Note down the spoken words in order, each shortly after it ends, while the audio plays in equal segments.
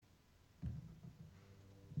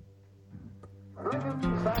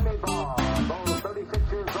Sammy Baugh, though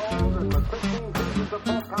 36 years old and with 15 seasons of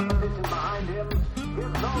full competition behind him,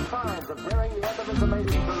 gives no signs of nearing the end of his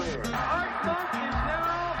amazing career. Art Monk is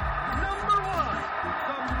now number one,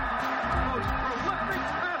 the most prolific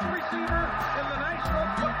pass receiver in the National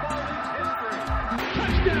Football League's history.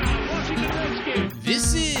 Touchdown, Washington Redskins. This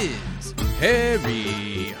is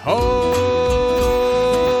Harry Hog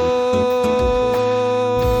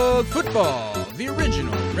Football, the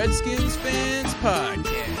original Redskins fans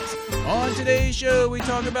podcast. On today's show, we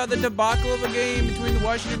talk about the debacle of a game between the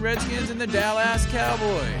Washington Redskins and the Dallas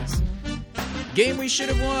Cowboys. Game we should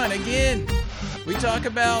have won. Again, we talk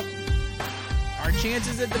about our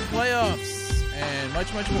chances at the playoffs and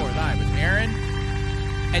much, much more. Live with Aaron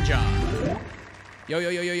and John.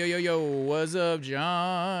 Yo, what's up,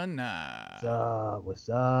 John? What's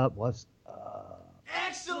up?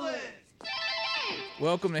 Excellent!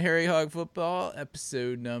 Welcome to Harry Hog Football,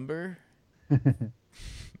 episode number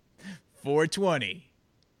 420.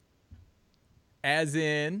 As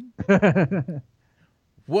in,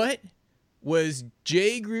 what was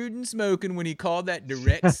Jay Gruden smoking when he called that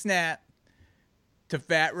direct snap to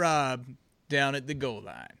Fat Rob down at the goal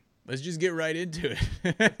line? Let's just get right into it.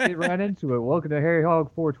 Get right into it. Welcome to Harry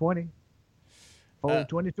Hog 420.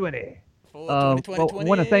 2020.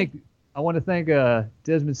 I want to thank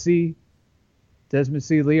Desmond C.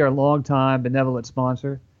 Lee, our longtime benevolent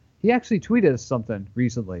sponsor. He actually tweeted us something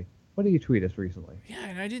recently. What did he tweet us recently? Yeah,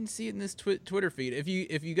 and I didn't see it in this Twitter feed. If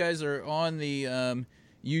you guys are on the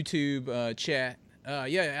YouTube chat,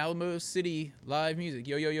 Alamo City Live Music.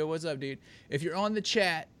 Yo, what's up, dude? If you're on the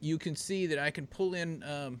chat, you can see that I can pull in.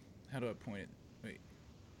 How do I point it? Wait,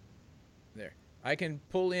 there. I can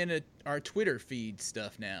pull in our Twitter feed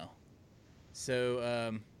stuff now.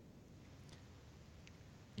 So,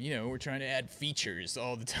 we're trying to add features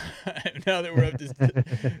all the time now that we're up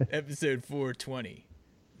to episode 420.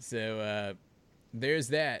 So, there's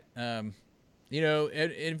that. And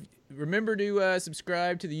remember to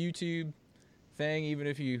subscribe to the YouTube thing, even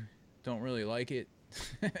if you don't really like it.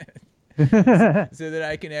 So that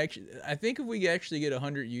I can I think if we actually get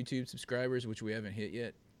 100 YouTube subscribers, which we haven't hit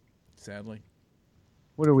yet, sadly.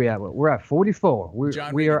 What are we at? We're at 44.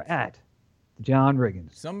 We are at John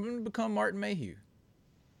Riggins. Someone become Martin Mayhew.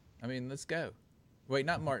 I mean, let's go. Wait,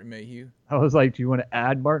 not Martin Mayhew. I was like, do you want to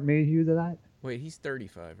add Martin Mayhew to that? Wait, he's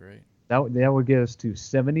 35, right? That would get us to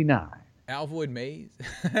 79. Alvoid Mays?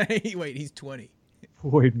 Wait, he's 20.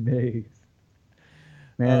 Floyd Mays.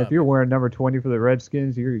 Man, if you're wearing number 20 for the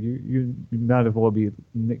Redskins, you might as well be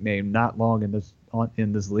nicknamed not long in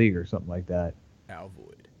this league or something like that.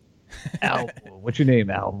 Alvoid. What's your name,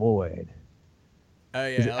 Alvoid? Oh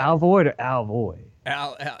yeah. Is it Alvoid or Alvoid?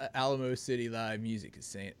 Alamo City Live Music is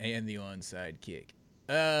saying, and the onside kick.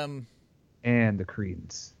 And the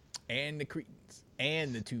Credence. And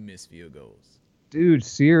the two missed field goals. Dude,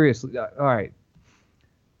 seriously. All right.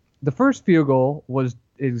 The first field goal was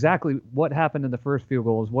exactly what happened in the first field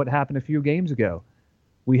goal is what happened a few games ago.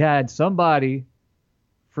 We had somebody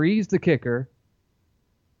freeze the kicker,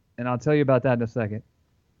 and I'll tell you about that in a second.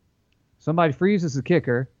 Somebody freezes the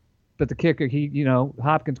kicker, but the kicker,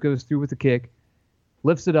 Hopkins goes through with the kick,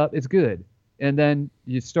 lifts it up, it's good. And then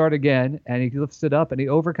you start again, and he lifts it up, and he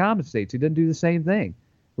overcompensates. He didn't do the same thing.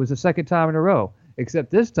 It was the second time in a row,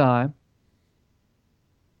 except this time,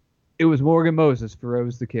 it was Morgan Moses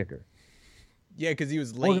froze the kicker. Yeah, because he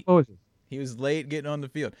was late. He was late getting on the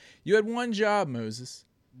field. You had one job, Moses.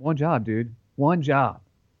 One job, dude. One job.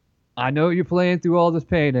 I know you're playing through all this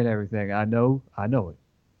pain and everything. I know it.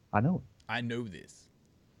 I know this.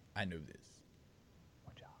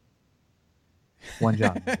 One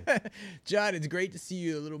job. John, it's great to see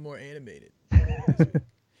you a little more animated.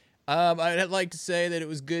 I'd like to say that it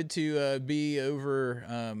was good to be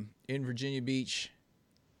over in Virginia Beach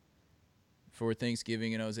for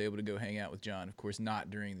Thanksgiving, and I was able to go hang out with John. Of course,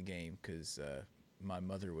 not during the game because my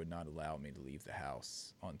mother would not allow me to leave the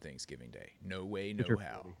house on Thanksgiving Day. No way, no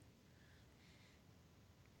how.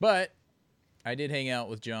 But I did hang out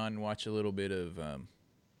with John and watch a little bit of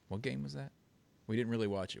what game was that? We didn't really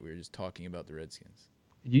watch it. We were just talking about the Redskins.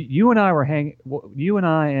 You and I were you and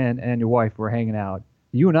I and your wife were hanging out.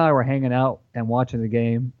 You and I were hanging out and watching the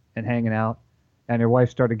game and hanging out, and your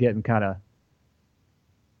wife started getting kind of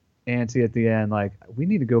antsy at the end, like, we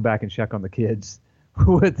need to go back and check on the kids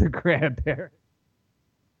with the grandparents.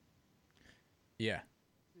 Yeah.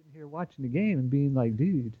 Sitting here watching the game and being like,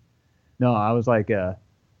 dude. No, I was like, it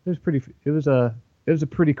was a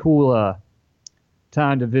pretty cool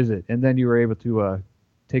time to visit, and then you were able to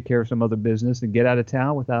take care of some other business and get out of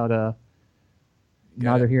town without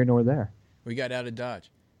neither here nor there. We got out of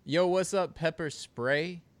Dodge. Yo, what's up, Pepper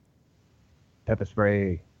Spray? Pepper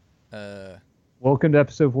spray. Uh, Welcome to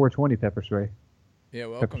episode 420, Pepper spray. yeah,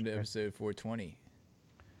 welcome to episode 420.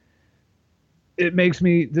 It makes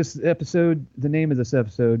me, the name of this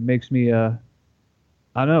episode makes me, I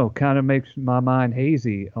don't know, kind of makes my mind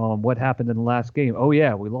hazy on what happened in the last game. Oh,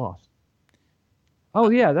 yeah, we lost. Oh,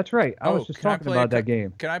 yeah, that's right. I was just can I talking play about that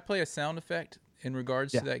game. Can I play a sound effect in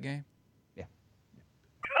regards to that game? Yeah.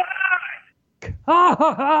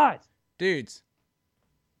 God! Dudes.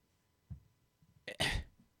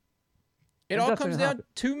 It all comes down to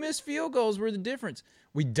 2 missed field goals were the difference.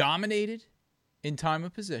 We dominated in time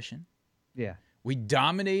of possession. Yeah. We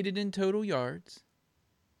dominated in total yards.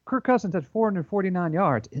 Kirk Cousins had 449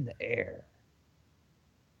 yards in the air.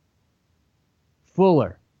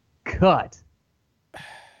 Fuller, cut.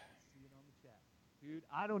 Dude,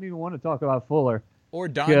 I don't even want to talk about Fuller. Or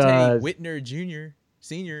Dante Whitner Jr.,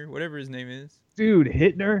 Sr., whatever his name is. Dude,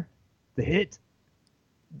 Hittner, the hit.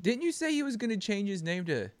 Didn't you say he was going to change his name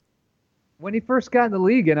to... When he first got in the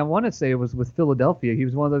league, and I want to say it was with Philadelphia, he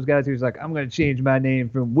was one of those guys who was like, I'm going to change my name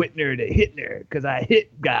from Whitner to Hittner because I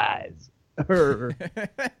hit guys.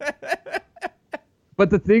 But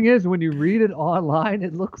the thing is, when you read it online,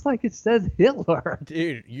 it looks like it says Hitler.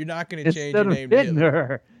 Dude, you're not going to change instead your of name to Hitler.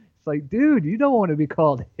 Hittner. It's like, dude, you don't want to be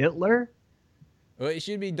called Hitler. Well, it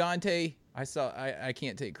should be Dante. I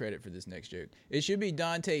can't take credit for this next joke. It should be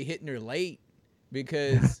Dante Hittner late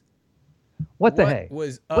because what the hey?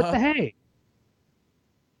 Was what the hey?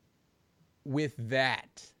 With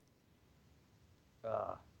that.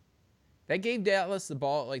 That gave Dallas the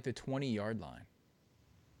ball at like the 20-yard line.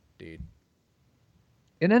 Dude.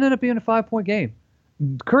 It ended up being a 5-point game.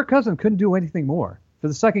 Kirk Cousins couldn't do anything more. For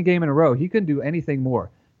the second game in a row, he couldn't do anything more.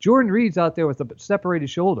 Jordan Reed's out there with a separated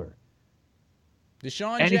shoulder.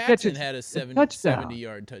 Deshaun Jackson had a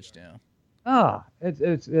 70-yard touchdown. It's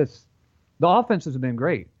the offenses have been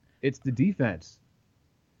great. It's the defense.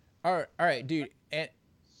 All right, dude.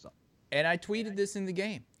 And I tweeted this in the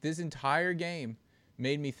game. This entire game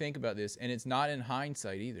made me think about this, and it's not in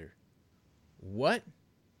hindsight either.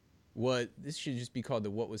 This should just be called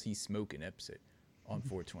the What Was He Smoking episode on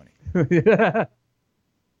 420. Yeah.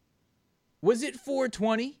 Was it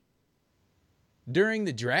 420 during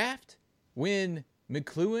the draft when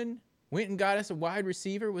McLuhan went and got us a wide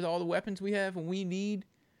receiver with all the weapons we have and we need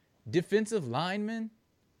defensive linemen?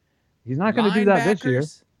 He's not going to do that this year.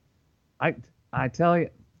 I tell you,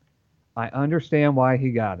 I understand why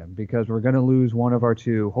he got him, because we're going to lose one of our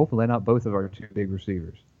two, hopefully not both of our two big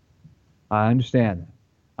receivers. I understand that.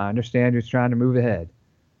 I understand he's trying to move ahead.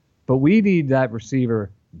 But we need that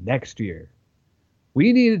receiver next year.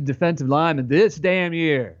 We need a defensive lineman this damn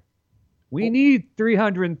year. We need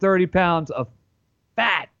 330 pounds of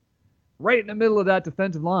fat right in the middle of that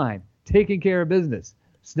defensive line, taking care of business,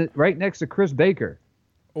 right next to Chris Baker.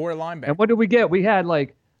 Or a linebacker. And what did we get? We had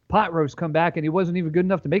like Pot Roast come back, and he wasn't even good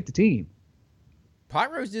enough to make the team.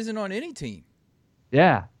 Pot Roast isn't on any team.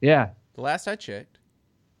 Yeah. The last I checked.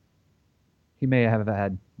 He may have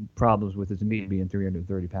had problems with his meat being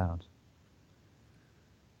 330 pounds.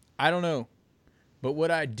 I don't know. But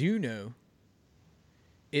what I do know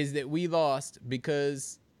is that we lost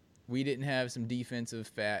because we didn't have some defensive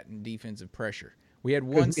fat and defensive pressure. We had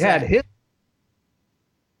one sack. Hit.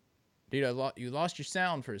 Dude, you lost your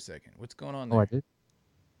sound for a second. What's going on there? Oh, I did?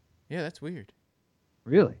 Yeah, that's weird.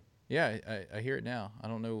 Really? Yeah, I hear it now. I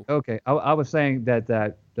don't know. Okay, I was saying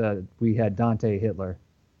that we had Dante Hitler.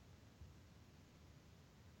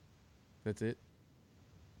 That's it?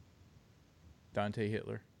 Dante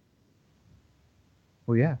Hitler.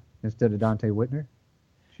 Well, yeah, instead of Dante Whitner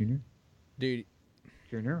Jr. Dude.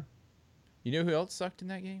 Jr. You know who else sucked in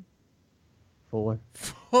that game?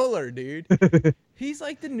 Fuller, dude. He's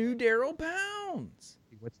like the new Darryl Pounds.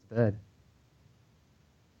 He wets the bed.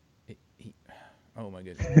 Oh, my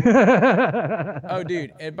goodness. Oh,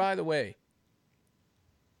 dude. And by the way,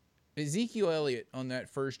 Ezekiel Elliott on that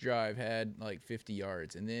first drive had like 50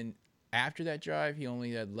 yards. And then after that drive, he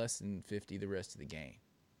only had less than 50 the rest of the game.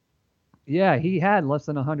 Yeah, he had less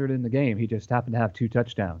than 100 in the game. He just happened to have 2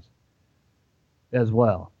 touchdowns as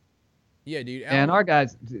well. Yeah, dude. And our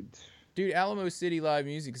guys... Dude, Alamo City Live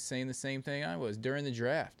Music is saying the same thing I was during the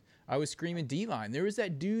draft. I was screaming D-line. There was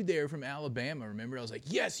that dude there from Alabama, remember? I was like,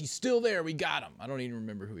 yes, he's still there. We got him. I don't even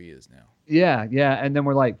remember who he is now. Yeah. And then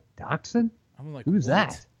we're like, Doxson? I'm like, who's what?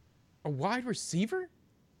 that? A wide receiver?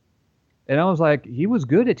 And I was like, he was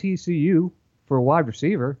good at TCU for a wide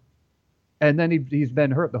receiver. And then he's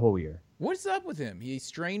been hurt the whole year. What's up with him? He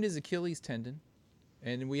strained his Achilles tendon,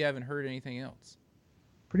 and we haven't heard anything else.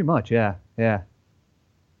 Pretty much, yeah.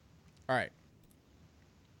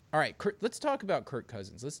 All right, let's talk about Kirk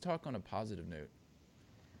Cousins. Let's talk on a positive note.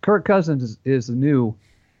 Kirk Cousins is the new.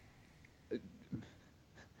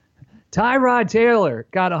 Tyrod Taylor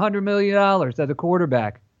got $100 million as a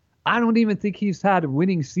quarterback. I don't even think he's had a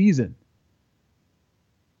winning season.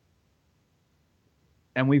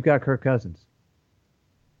 And we've got Kirk Cousins.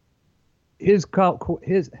 His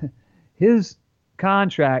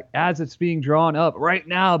contract, as it's being drawn up right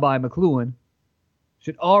now by McLuhan,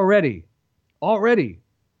 should already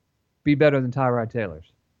be better than Tyrod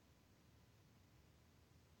Taylor's.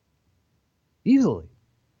 Easily.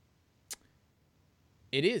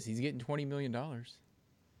 It is. He's getting $20 million.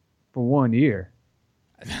 For 1 year.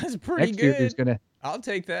 That's pretty Next good. year he's gonna. I'll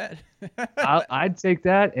take that. I'd take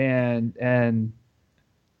that, and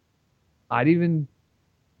I'd even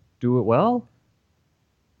do it well.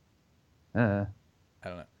 I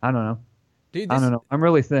don't know. I don't know. Dude, I don't know. I'm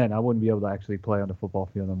really thin. I wouldn't be able to actually play on the football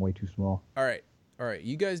field. I'm way too small. All right.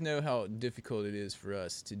 You guys know how difficult it is for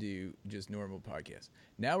us to do just normal podcasts.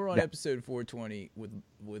 Now we're on episode 420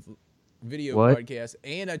 with video podcasts,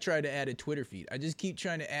 and I tried to add a Twitter feed. I just keep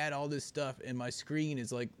trying to add all this stuff, and my screen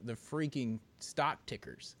is like the freaking stock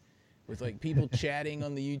tickers with like people chatting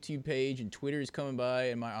on the YouTube page, and Twitter's coming by,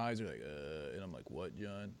 and my eyes are like, and I'm like, what,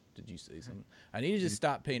 John? Did you say something? I need to just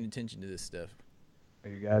stop paying attention to this stuff.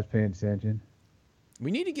 Are you guys paying attention?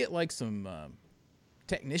 We need to get like some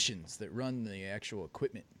technicians that run the actual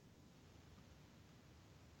equipment.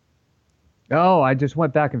 Oh, I just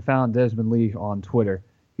went back and found Desmond Lee on Twitter.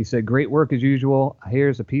 He said, great work as usual.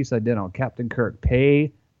 Here's a piece I did on Captain Kirk.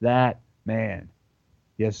 Pay that man.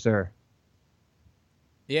 Yes, sir.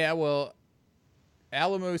 Yeah, well,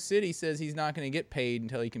 Alamo City says he's not going to get paid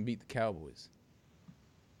until he can beat the Cowboys.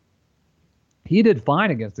 He did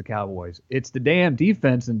fine against the Cowboys. It's the damn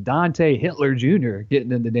defense and Dante Hitler Jr.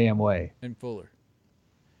 getting in the damn way. And Fuller.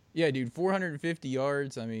 Yeah, dude, 450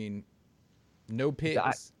 yards. I mean, no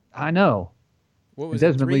picks. I know. What was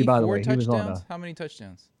Desmond it, 3, Lee, by the 4 way, touchdowns? he was on How many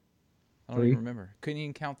touchdowns? I don't 3. even remember. Couldn't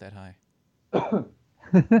even count that high.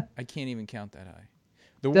 I can't even count that high.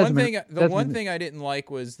 The one thing I didn't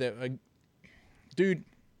like was that, dude,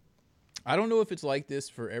 I don't know if it's like this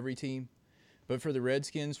for every team, but for the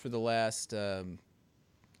Redskins for the last, 20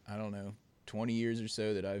 years or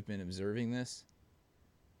so that I've been observing this,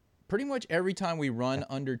 pretty much every time we run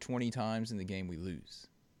under 20 times in the game, we lose.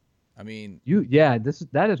 I mean,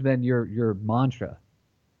 that has been your mantra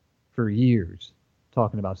for years,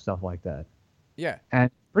 talking about stuff like that. Yeah. And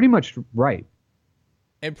pretty much right.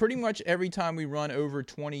 And pretty much every time we run over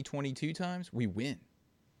 20, 22 times, we win.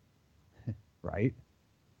 Right.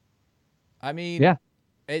 I mean, yeah.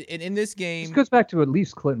 And in this game, this goes back to at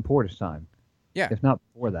least Clinton Portis time. Yeah. If not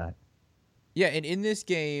before that. Yeah, and in this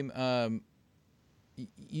game,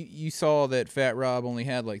 you saw that Fat Rob only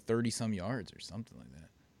had like 30-some yards or something like that.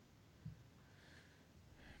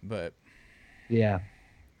 But yeah,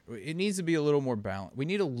 it needs to be a little more balance. We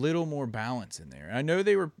need a little more balance in there. I know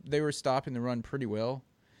they were stopping the run pretty well.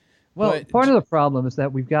 Well, but part of the problem is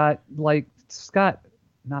that we've got like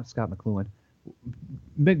not Scott McLuhan,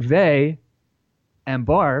 McVay, and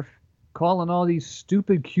Barf calling all these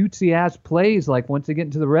stupid cutesy ass plays like once they get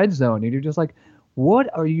into the red zone, and you're just like, what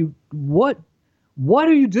are you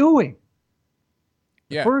doing?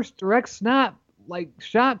 Yeah. First direct snap, like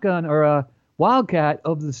shotgun or a wildcat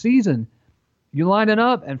of the season, you line it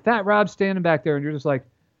up, and Fat Rob's standing back there, and you're just like,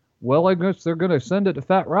 well, I guess they're going to send it to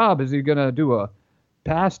Fat Rob. Is he going to do a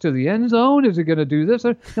pass to the end zone? Is he going to do this?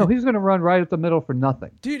 No, he's going to run right at the middle for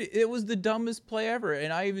nothing. Dude, it was the dumbest play ever,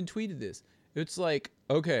 and I even tweeted this. It's like,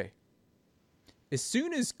 okay, as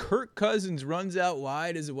soon as Kirk Cousins runs out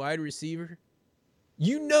wide as a wide receiver,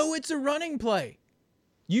 you know it's a running play.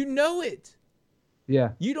 You know it. Yeah.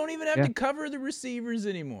 You don't even have to cover the receivers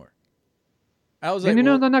anymore. I was and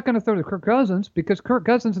like, they're not going to throw to Kirk Cousins because Kirk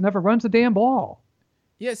Cousins never runs the damn ball.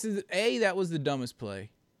 Yes, that was the dumbest play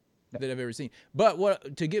that I've ever seen.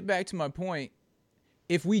 But to get back to my point,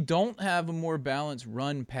 if we don't have a more balanced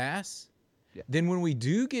run pass, then when we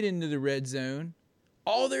do get into the red zone,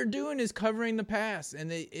 all they're doing is covering the pass,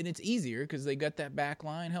 and it's easier because they got that back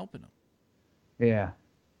line helping them. Yeah.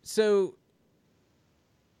 So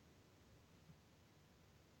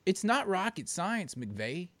it's not rocket science,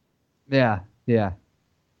 McVay. Yeah. Yeah.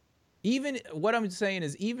 Even what I'm saying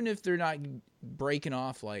is, even if they're not breaking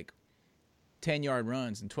off like 10-yard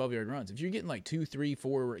runs and 12-yard runs, if you're getting like 2, 3,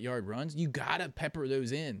 4-yard runs, you gotta pepper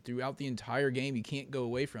those in throughout the entire game. You can't go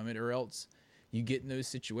away from it, or else you get in those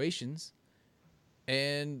situations,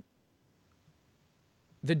 and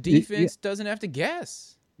the defense doesn't have to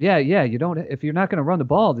guess. Yeah. You don't. If you're not going to run the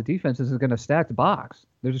ball, the defense isn't going to stack the box.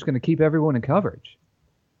 They're just going to keep everyone in coverage.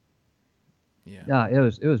 Yeah. It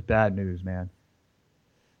was bad news, man.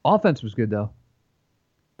 Offense was good though.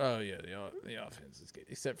 Oh yeah, the offense is good,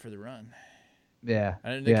 except for the run. Yeah.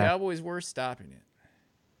 And the yeah. Cowboys were stopping it.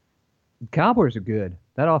 Cowboys are good.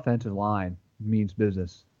 That offensive line means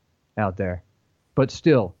business out there. But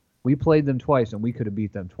still, we played them twice, and we could have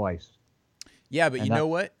beat them twice. Yeah, but And you know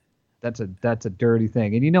what? That's a dirty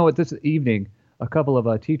thing. And you know what? This evening, a couple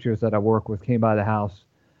of teachers that I work with came by the house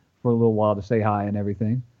for a little while to say hi and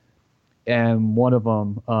everything. And one of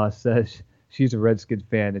them says she's a Redskins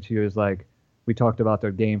fan, and she was like, we talked about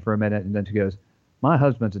their game for a minute, and then she goes, my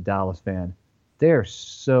husband's a Dallas fan. They're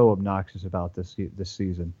so obnoxious about this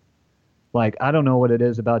season. Like, I don't know what it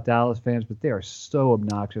is about Dallas fans, but they are so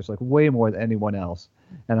obnoxious, like way more than anyone else.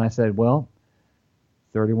 And I said, well,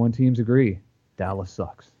 31 teams agree. Dallas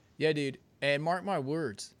sucks. Yeah, dude. And mark my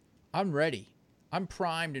words, I'm ready. I'm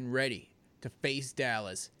primed and ready to face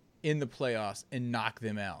Dallas in the playoffs and knock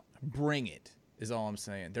them out. Bring it, is all I'm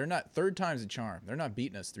saying. They're not, third time's a charm. They're not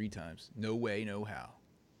beating us 3 times. No way, no how.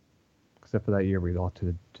 Except for that year we lost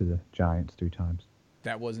to the Giants 3 times.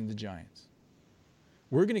 That wasn't the Giants.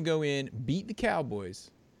 We're going to go in, beat the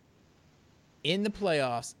Cowboys in the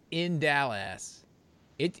playoffs in Dallas.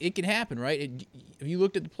 It can happen, right? Have you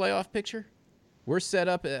looked at the playoff picture? We're set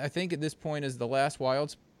up, I think, at this point as the last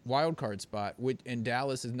wild card spot, and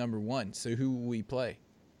Dallas is number 1. So who will we play?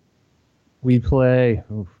 We play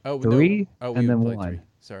 3 no. and then would play 1. 3.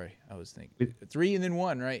 Sorry, I was thinking 3 and then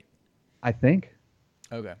 1, right? I think.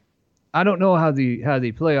 Okay. I don't know how the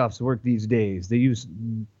playoffs work these days. They use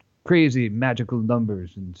crazy magical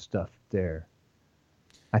numbers and stuff there.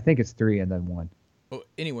 I think it's 3 and then 1. Oh,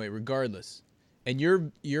 anyway, regardless, and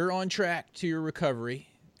you're on track to your recovery,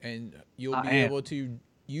 and you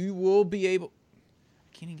will be able. I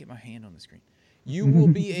can't even get my hand on the screen. You will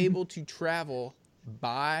be able to travel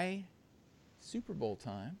by Super Bowl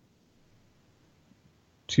time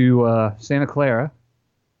to Santa Clara.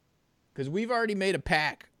 Because we've already made a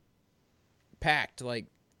pact like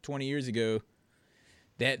 20 years ago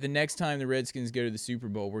that the next time the Redskins go to the Super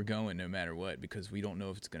Bowl, we're going no matter what, because we don't know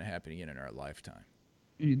if it's going to happen again in our lifetime.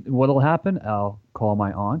 What'll happen? I'll call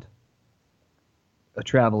my aunt, a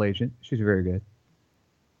travel agent. She's very good,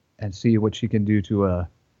 and see what she can do to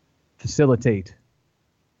facilitate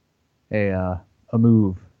a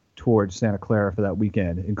move towards Santa Clara for that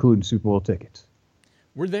weekend, including Super Bowl tickets.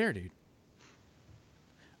 We're there, dude.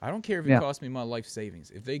 I don't care if it costs me my life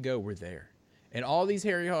savings. If they go, we're there. And all these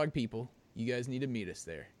Harry Hog people, you guys need to meet us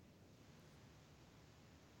there.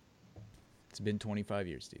 It's been 25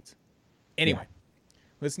 years, dudes. Anyway,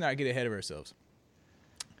 let's not get ahead of ourselves.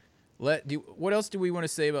 What else do we want to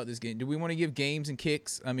say about this game? Do we want to give games and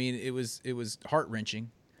kicks? I mean, it was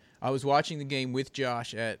heart-wrenching. I was watching the game with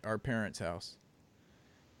Josh at our parents' house,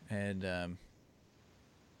 and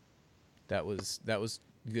that was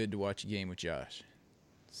good to watch a game with Josh.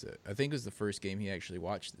 So I think it was the first game he actually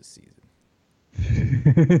watched this season.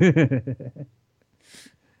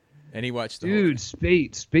 And he watched the whole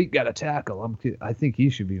thing. Spate got a tackle. I think he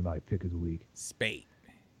should be my pick of the week. Spate,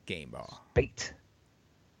 game ball.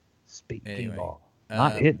 Spate, anyway, game ball.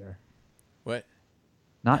 Not Hittner. What?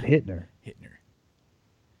 Not Hittner. Hittner.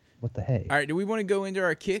 What the heck? All right, do we want to go into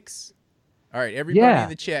our kicks? All right, everybody in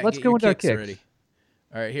the chat, let's get go your into our kicks kicks. ready.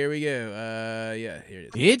 All right, here we go. Here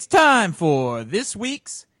it is. It's time for this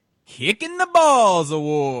week's Kicking the Balls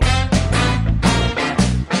Award.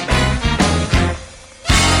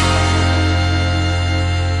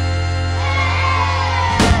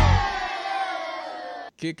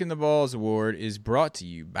 Kicking the Balls Award is brought to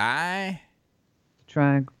you by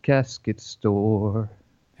Triangle Casket Store.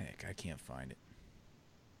 Heck, I can't find it.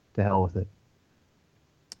 To hell with it.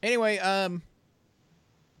 Anyway,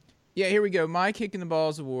 yeah, here we go. My Kicking the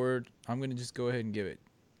Balls Award. I'm going to just go ahead and give it.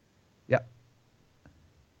 Yep.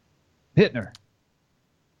 Hittner.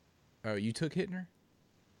 Oh, you took Hittner?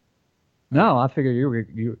 No, I figure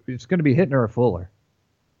you. It's going to be Hittner or Fuller.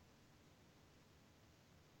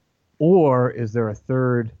 Or is there a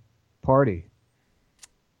third party?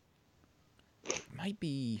 Might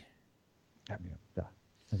be.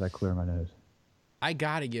 As I clear my nose. I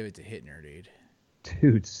got to give it to Hittner, dude.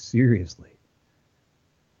 Dude, seriously.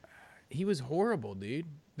 He was horrible, dude.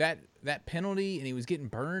 That penalty, and he was getting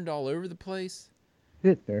burned all over the place.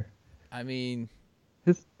 Hittner. I mean,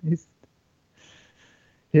 He's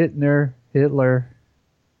Hittner, Hitler,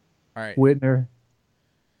 all right. Whitner.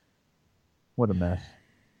 What a mess.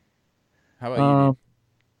 How about you, dude?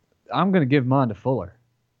 I'm going to give mine to Fuller.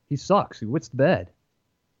 He sucks. He wits the bed.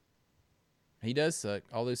 He does suck,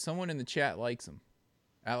 although someone in the chat likes him.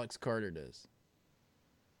 Alex Carter does.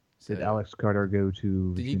 Did Alex Carter go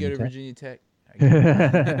to Did he go to Virginia Tech?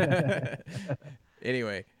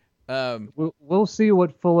 Anyway, We'll see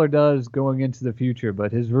what Fuller does going into the future,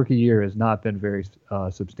 but his rookie year has not been very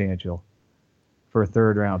substantial for a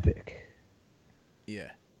third-round pick.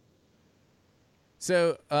 Yeah.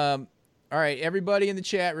 So, all right, everybody in the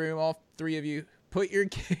chat room, all three of you, put your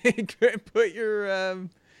kicking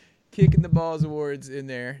the balls awards in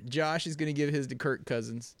there. Josh is going to give his to Kirk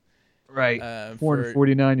Cousins. Right.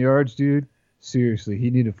 449 yards, dude. Seriously, he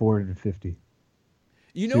needed 450.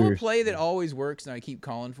 You know a play that always works, and I keep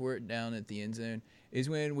calling for it down at the end zone, is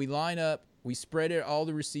when we line up, we spread all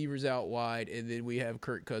the receivers out wide, and then we have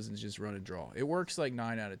Kirk Cousins just run a draw. It works like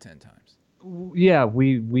 9 out of 10 times. Yeah,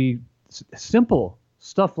 we simple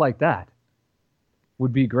stuff like that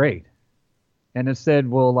would be great. And instead,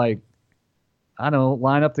 we'll line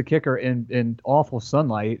up the kicker in awful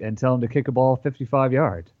sunlight and tell him to kick a ball 55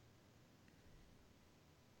 yards.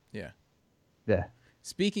 Yeah. Yeah.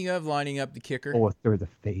 Speaking of lining up the kicker, or through the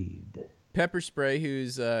fade. Pepper Spray,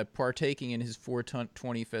 who's partaking in his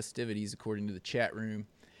 420 festivities, according to the chat room,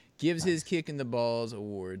 gives his kick in the balls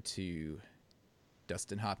award to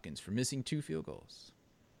Dustin Hopkins for missing 2 field goals.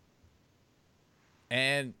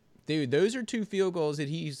 And, dude, those are 2 field goals that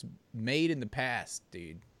he's made in the past,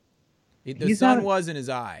 dude. The sun was in his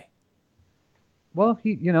eye. Well,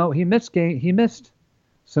 he missed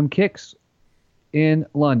some kicks in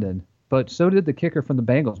London, but so did the kicker from the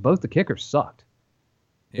Bengals. Both the kickers sucked.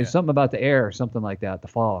 Yeah. There's something about the air or something like that, the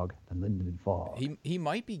fog, the Linden fog. He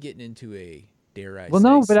might be getting into a, dare I say, well,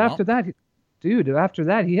 no, but slump. after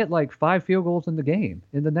that, he hit like 5 field goals in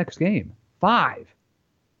the next game. 5.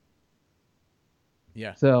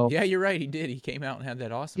 Yeah. So yeah, you're right. He did. He came out and had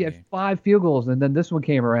that awesome game. He had 5 field goals, and then this one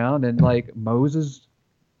came around, and Moses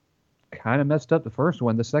kind of messed up the first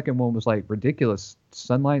one. The second one was ridiculous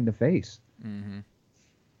sunlight in the face. Mm-hmm.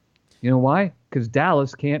 You know why? Because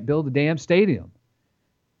Dallas can't build a damn stadium.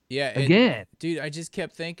 Yeah. Again. Dude, I just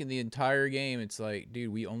kept thinking the entire game, it's like,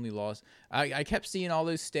 dude, we only lost. I kept seeing all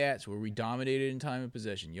those stats where we dominated in time of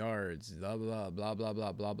possession, yards, blah, blah, blah, blah,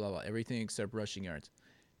 blah, blah, blah, blah, everything except rushing yards.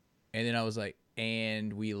 And then I was like,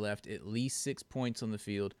 and we left at least 6 points on the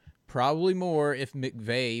field, probably more if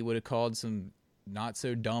McVay would have called some not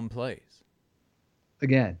so dumb plays.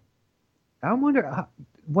 Again, I wonder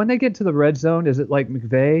when they get to the red zone, is it like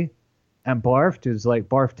McVay and Barf? Does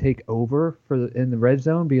Barf take over in the red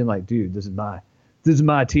zone, being like, dude, this is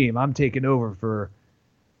my team. I'm taking over for,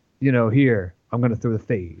 here. I'm going to throw the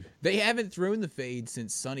fade. They haven't thrown the fade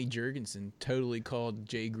since Sonny Jurgensen totally called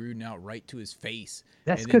Jay Gruden out right to his face.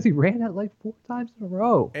 That's because he ran it 4 times in a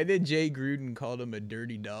row. And then Jay Gruden called him a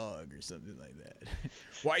dirty dog or something like that.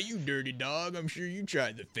 Why you dirty dog? I'm sure you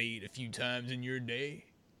tried the fade a few times in your day.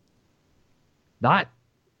 Not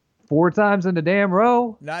 4 times in the damn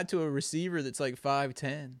row. Not to a receiver that's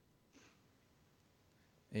 5'10".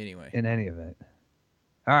 Anyway. In any event.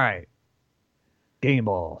 All right. Game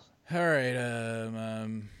balls. All right.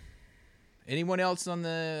 Anyone else on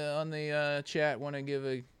the chat want to give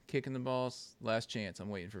a kick in the balls? Last chance. I'm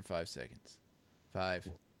waiting for 5 seconds. 5.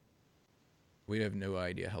 We have no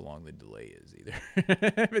idea how long the delay is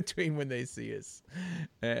either between when they see us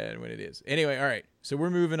and when it is. Anyway, all right. So we're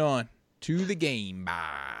moving on to the game ball.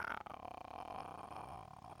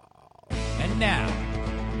 And now,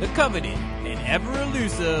 the coveted and ever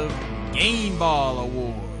elusive Game Ball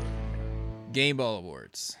Award. Game Ball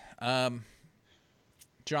Awards.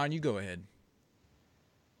 John, you go ahead.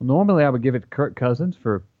 Well, normally I would give it to Kirk Cousins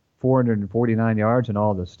for 449 yards and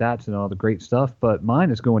all the stats and all the great stuff, but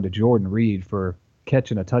mine is going to Jordan Reed for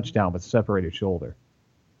catching a touchdown with separated shoulder.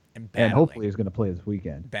 And hopefully he's going to play this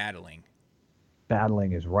weekend. Battling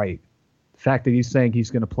is right. The fact that he's saying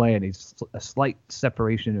he's going to play and he's a slight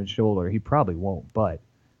separation in his shoulder, he probably won't, but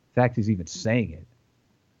the fact he's even saying it.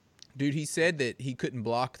 Dude, he said that he couldn't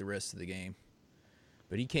block the rest of the game.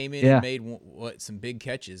 But he came in and made some big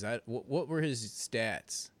catches. What were his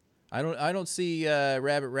stats? I don't see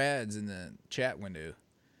Rabbit Rads in the chat window.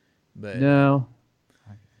 But no.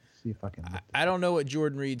 See if I can. I don't know what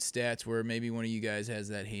Jordan Reed's stats were. Maybe one of you guys has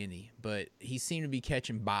that handy. But he seemed to be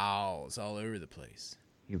catching balls all over the place.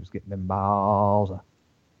 He was getting them balls.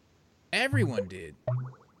 Everyone did.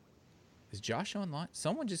 Is Josh online?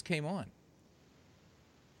 Someone just came on.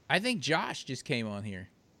 I think Josh just came on here.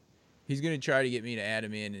 He's going to try to get me to add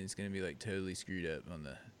him in, and it's going to be totally screwed up on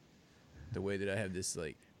the way that I have this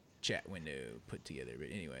chat window put together. But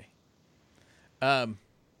anyway.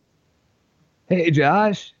 Hey,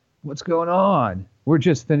 Josh, what's going on? We're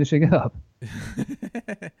just finishing up.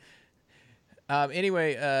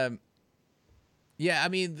 Anyway, yeah, I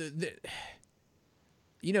mean,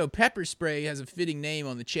 Pepper Spray has a fitting name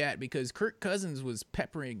on the chat because Kirk Cousins was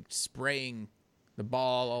spraying the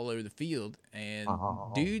ball all over the field, and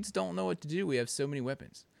dudes don't know what to do. We have so many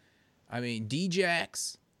weapons. I mean,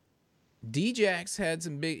 D-Jax had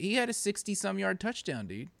some big. He had a 60-some yard touchdown,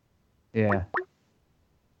 dude. Yeah.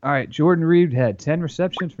 All right, Jordan Reed had 10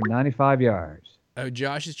 receptions for 95 yards. Oh,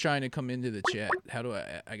 Josh is trying to come into the chat. How do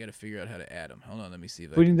I got to figure out how to add him. Hold on, let me see if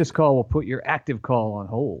I Including can this do it. call will put your active call on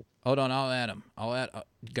hold. Hold on, I'll add him.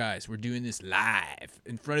 Guys, we're doing this live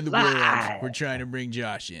in front of the world. We're trying to bring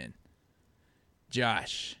Josh in.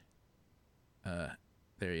 Josh. There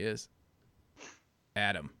he is.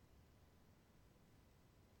 Adam.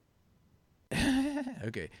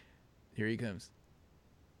 Okay, here he comes.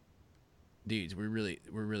 Dudes, we're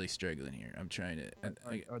really struggling here. I'm trying to.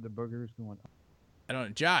 Are the boogers going up? I don't know.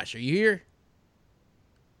 Josh, are you here?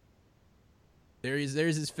 There he is.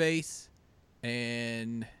 There's his face,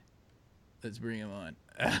 and let's bring him on.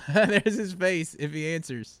 There's his face. If he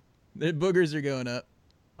answers, the boogers are going up.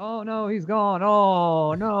 Oh no, he's gone.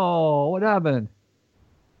 Oh no, what happened?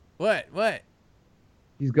 What?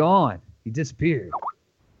 He's gone. He disappeared.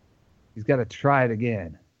 He's got to try it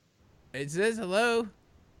again. It says hello.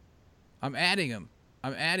 I'm adding him.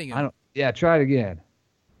 Yeah, try it again.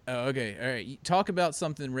 Oh, okay. All right. Talk about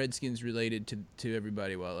something Redskins related to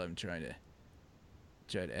everybody while I'm trying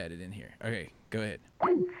to add it in here. Okay, go ahead.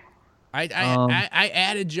 I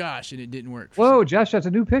added Josh and it didn't work. Whoa, Josh, that's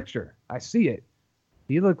a new picture. I see it.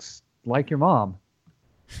 He looks like your mom.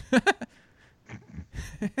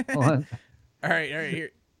 All right,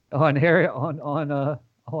 here. On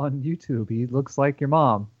YouTube, he looks like your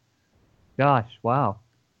mom. Gosh, wow.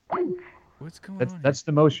 What's going on? That's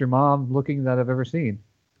the most your mom looking that I've ever seen.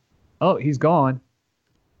 Oh, he's gone.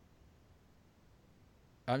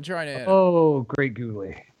 I'm trying to add him. Oh, great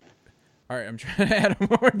Ghoulie. All right, I'm trying to add him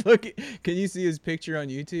more. Look, can you see his picture on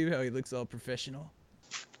YouTube? How he looks all professional.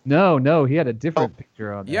 No, he had a different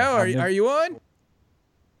picture on there. Yo, are you on?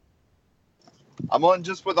 I'm on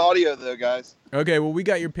just with audio though, guys. Okay, well we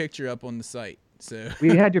got your picture up on the site, so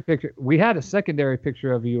we had your picture. We had a secondary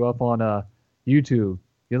picture of you up on YouTube.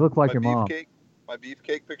 You look like your mom. My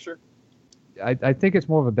beefcake picture. I think it's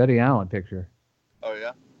more of a Betty Allen picture. Oh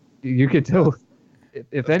yeah. You could tell.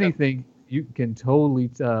 If anything, you can totally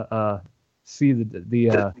see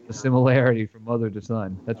the similarity from mother to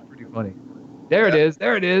son. That's pretty funny. There it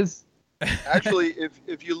is. Actually,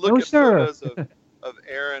 if you look at photos of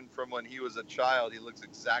Aaron from when he was a child, he looks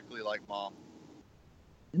exactly like mom.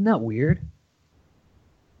 Isn't that weird?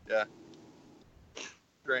 Yeah.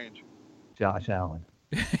 Strange. Josh Allen.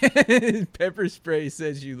 Pepper Spray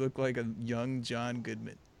says you look like a young John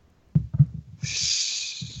Goodman.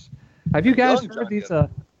 Have you guys heard these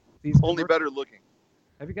only better looking?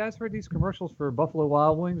 Have you guys heard these commercials for Buffalo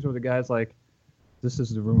Wild Wings where the guy's like, "This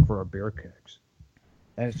is the room for our beer kegs,"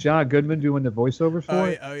 and it's John Goodman doing the voiceovers for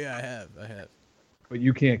it? Oh yeah, I have. But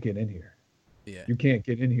you can't get in here. Yeah. You can't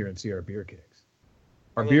get in here and see our beer kegs.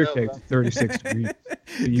 Our beer kegs are 36 degrees.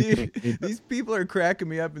 So Dude, these people are cracking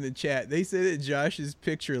me up in the chat. They say that Josh's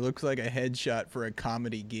picture looks like a headshot for a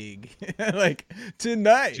comedy gig. Like,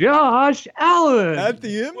 tonight. Josh Allen! At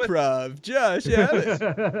the Improv. Josh Allen.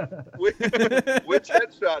 Which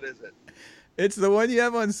headshot is it? It's the one you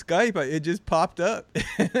have on Skype. It just popped up.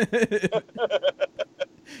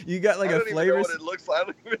 You got like I don't a flavor. even know what it looks like. I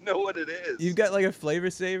don't even know what it is. You've got like a flavor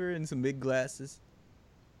saver and some big glasses.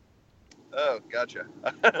 Oh, gotcha.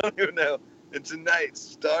 I don't even know. And tonight's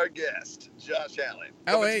star guest, Josh Allen,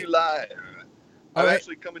 coming to you live. I'm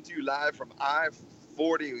actually coming to you live from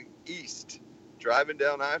I-40 East, driving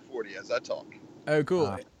down I-40 as I talk. Oh,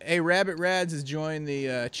 cool. Hey, Rabbit Rads has joined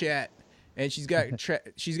the chat, and she's got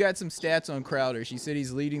some stats on Crowder. She said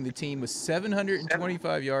he's leading the team with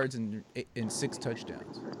 725 yards and 6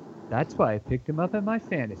 touchdowns. That's why I picked him up in my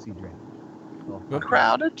fantasy draft. Well,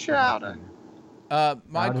 Crowder Chowder.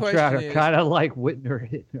 My question is, kind of like Whitner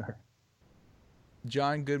Hitler.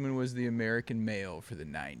 John Goodman was the American male for the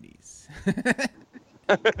 90s.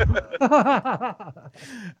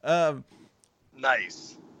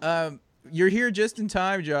 Nice. You're here just in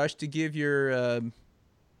time, Josh, to give your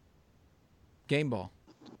game ball.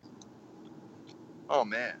 Oh,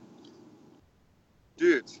 man.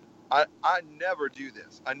 Dudes, I never do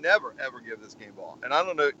this. I never, ever give this game ball. And I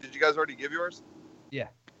don't know, did you guys already give yours? Yeah.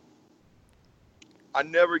 I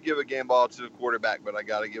never give a game ball to a quarterback, but I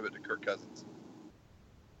got to give it to Kirk Cousins.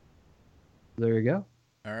 There you go.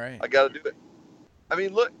 All right. I got to do it. I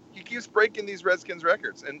mean, look, he keeps breaking these Redskins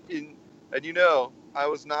records. And you know, I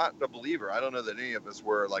was not a believer. I don't know that any of us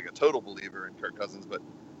were like a total believer in Kirk Cousins, but,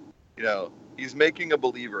 you know, he's making a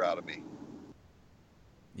believer out of me.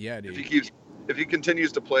 Yeah, dude. If he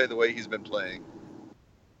continues to play the way he's been playing,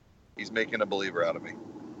 he's making a believer out of me.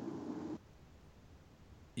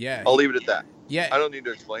 Yeah. I'll leave it at that. Yeah. I don't need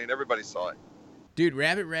to explain. Everybody saw it. Dude,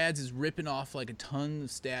 Rabbit Rads is ripping off like a ton of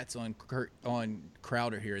stats on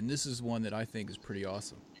Crowder here, and this is one that I think is pretty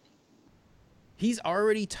awesome. He's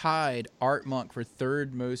already tied Art Monk for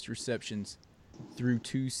third most receptions through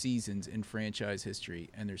 2 seasons in franchise history,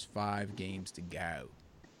 and there's 5 games to go.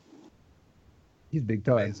 He's big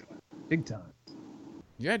time. Amazing. Big time.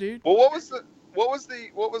 Yeah, dude. Well, what was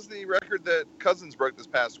the record that Cousins broke this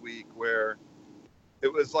past week? Where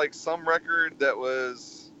it was like some record that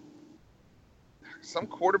was some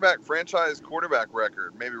franchise quarterback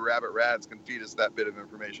record. Maybe Rabbit Rads can feed us that bit of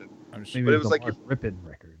information. Maybe But it was like Mark Rippon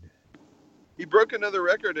record. he broke another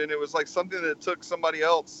record, and it was like something that took somebody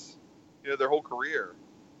else, their whole career.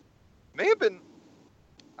 May have been.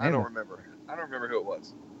 I don't remember. I don't remember who it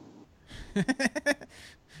was.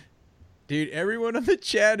 Dude, everyone on the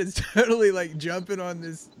chat is totally like jumping on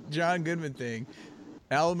this John Goodman thing.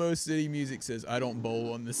 Alamo City Music says, I don't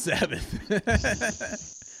bowl on the Sabbath.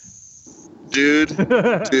 Dude.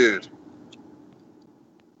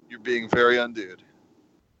 You're being very undude.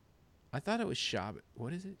 I thought it was Shabbos.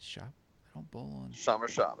 What is it? I don't bowl on Shomer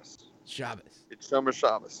Shabbos. Shabbos. It's Shomer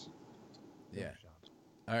Shabbos. Yeah.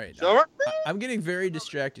 All right. Shomer? I'm getting very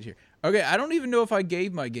distracted here. Okay, I don't even know if I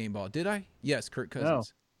gave my game ball. Did I? Yes, Kirk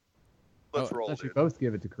Cousins. Let's roll, Unless you dude. both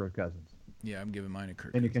give it to Kirk Cousins. Yeah, I'm giving mine to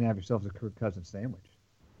Kirk Then you Cousins. can have yourselves a Kirk Cousins sandwich.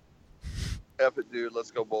 F it, dude.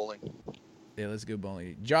 Let's go bowling. Yeah, let's go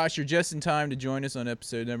bowling. Josh, you're just in time to join us on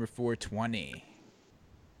episode number 420.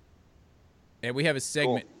 And we have a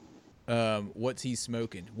segment, What's He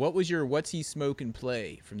Smoking? What was your What's He Smoking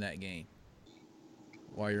play from that game?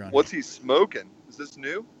 While you're on What's he smoking? Is this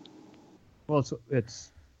new? Well,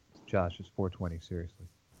 it's Josh. It's 420. Seriously.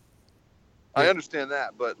 I understand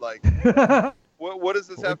that, but like, what does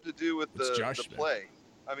this have to do with It's the Josh play?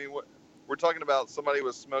 I mean, what we're talking about? Somebody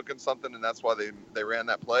was smoking something, and that's why they ran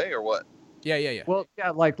that play, or what? Yeah. Well, yeah,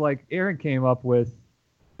 like Aaron came up with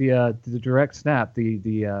the direct snap, the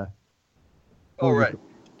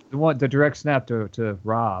direct snap to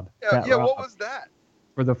Rob. Yeah. Rob, What was that?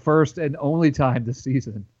 for the first and only time this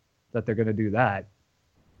season that they're going to do that.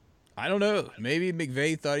 I don't know. Maybe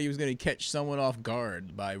McVay thought he was going to catch someone off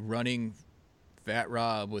guard by running Fat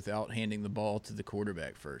Rob without handing the ball to the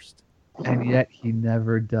quarterback first. And yet he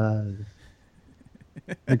never does.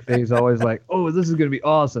 McVay's always like, oh, this is going to be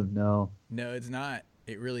awesome. No. No, it's not.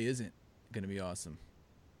 It really isn't going to be awesome.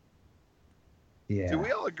 Yeah. Do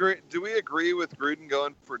we all agree? Do we agree with Gruden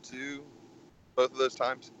going for 2 both of those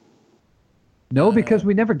times? No, because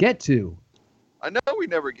we never get to. I know we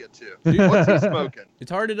never get to. Dude, What's he smoking? It's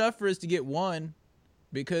hard enough for us to get 1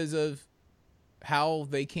 because of how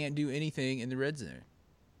they can't do anything in the red zone.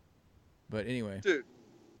 But anyway. Dude,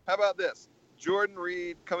 how about this? Jordan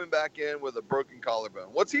Reed coming back in with a broken collarbone.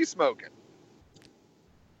 What's he smoking?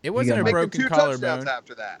 It wasn't a Making broken 2 collarbone. touchdowns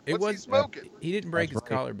after that. It What's he was smoking? He didn't break That's his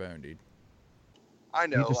right. collarbone, dude. I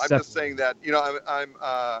know. just I'm just saying that.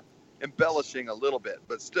 I'm embellishing a little bit,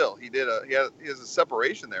 but still, he has a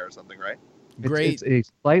separation there or something, right? Great. It's a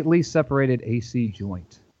slightly separated AC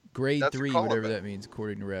joint. Grade That's a 3, whatever collarbone. that means,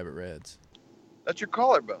 according to Rabbit Reds. That's your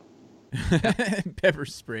collarbone. Pepper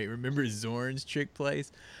spray. Remember Zorn's trick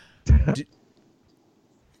plays?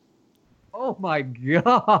 Oh my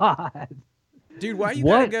God. Dude, why you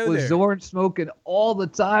What gotta go was there? Zorn smoking all the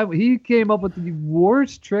time? He came up with the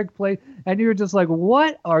worst trick play, and you're just like,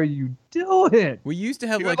 what are you doing? We used to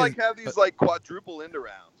have He like, would have these like quadruple end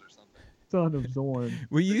arounds or something. Son of Zorn.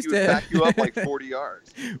 we He used would to back have you up like 40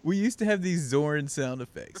 yards. we used to have these Zorn sound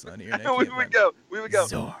effects on here. and I we can't would find- go. We would go.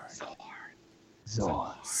 Zorn.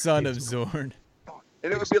 Zorn. Son of Zorn.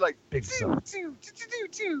 And it would be like Big Zorn. Zorn.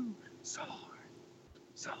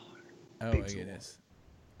 Oh Big my Zorn. goodness.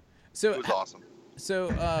 So It was awesome. So,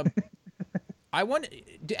 I want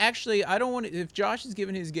to actually. I don't want to. If Josh is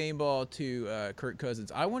giving his game ball to Kirk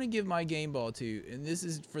Cousins, I want to give my game ball to, and this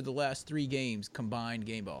is for the last 3 games combined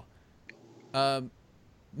game ball.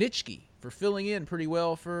 Nitschke for filling in pretty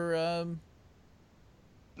well for Trent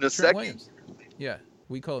Nasecki, Williams. Yeah,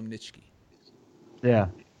 we call him Nitschke. Yeah.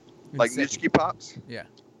 like Nitschke. Nitschke Pops. Yeah,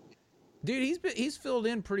 dude, he's filled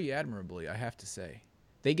in pretty admirably, I have to say.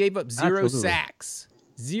 They gave up 0 Absolutely. sacks.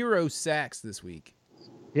 0 sacks this week.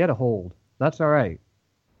 He had a hold. That's all right.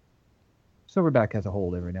 Silverback has a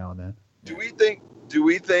hold every now and then. Do we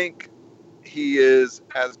think he is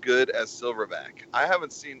as good as Silverback? I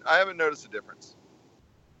haven't noticed a difference.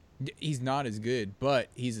 He's not as good, but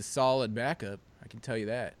he's a solid backup. I can tell you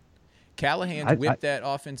that. Callahan's I- whipped that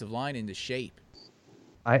offensive line into shape.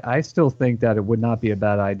 I still think that it would not be a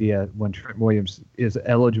bad idea when Trent Williams is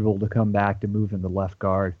eligible to come back to move in the left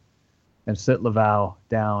guard and sit Laval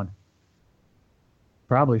down.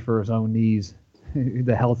 probably for his own knees,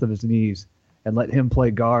 the health of his knees, and let him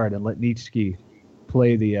play guard and let Nitschke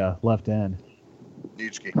play the left end.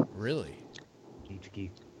 Nitschke. Really?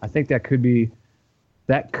 I think that could be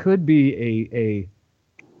a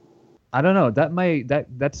I don't know.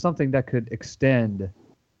 That's something that could extend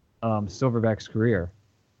Silverback's career.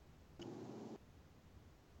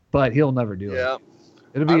 But he'll never do it.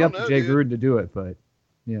 It'll be up to Jay Gruden to do it, but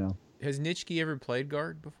Has Nitschke ever played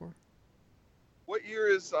guard before? What year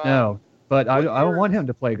is no, but I don't want him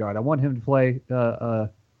to play guard. I want him to play I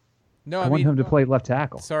want him to play left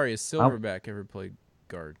tackle. Sorry, has Silverback ever played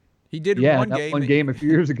guard? He did one game a few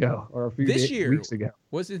years ago or a few weeks ago.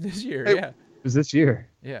 Was it this year? Hey, yeah. It was this year.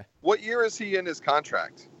 Yeah. What year is he in his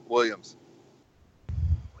contract, Williams?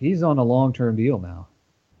 He's on a long-term deal now.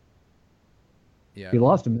 Yeah. He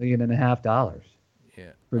lost $1.5 million.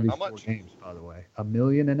 Yeah. For these How 4 much? games, by the way. $1.5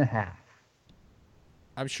 million.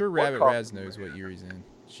 I'm sure Rabbit Raz knows what year he's in.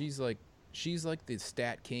 She's like the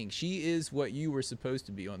stat king. She is what you were supposed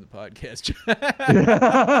to be on the podcast.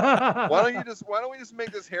 Why don't we just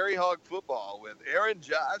make this Harry Hog football with Aaron,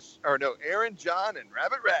 John, and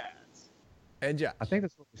Rabbit Raz? And Josh. I think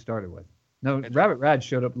that's what we started with. No, Rabbit Rad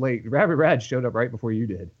showed up late. Rabbit Rad showed up right before you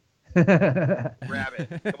did. Rabbit,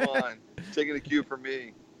 come on, taking a cue from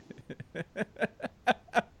me.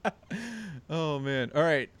 Oh man! All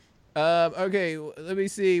right. Okay. Let me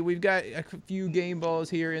see. We've got a few game balls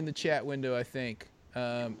here in the chat window. I think.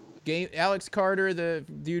 Alex Carter, the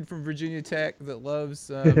dude from Virginia Tech that loves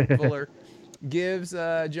Fuller, gives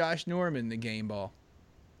Josh Norman the game ball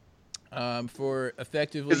for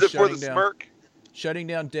effectively Is it for the smirk? Shutting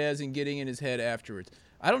down Dez and getting in his head afterwards.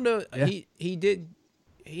 I don't know. Yeah.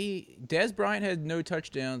 Dez Bryant had no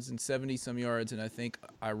touchdowns and 70-some yards, and I think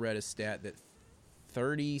I read a stat that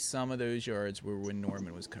 30-some of those yards were when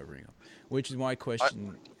Norman was covering him, which is my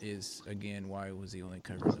question is, again, why was he only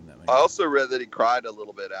covering them that many? I also read that he cried a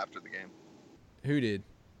little bit after the game. Who did?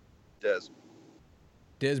 Dez.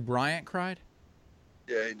 Dez Bryant cried?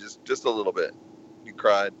 Yeah, he just a little bit. He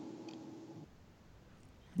cried.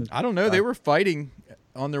 I don't know. They were fighting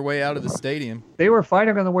on their way out of the stadium. They were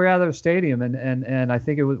fighting on the way out of the stadium, and I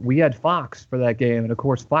think we had Fox for that game, and of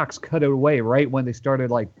course Fox cut it away right when they started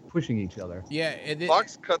like pushing each other. Yeah, and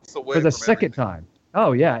Fox cuts away for the from second everything. time.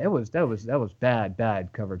 Oh yeah, that was bad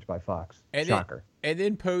coverage by Fox. And Shocker.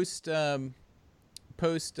 Then post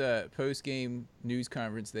game news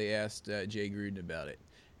conference, they asked Jay Gruden about it,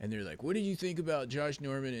 and they're like, "What did you think about Josh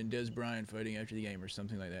Norman and Dez Bryant fighting after the game, or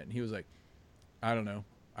something like that?" And he was like, "I don't know.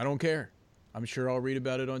 I don't care. I'm sure I'll read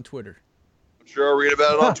about it on Twitter." I'm sure I'll read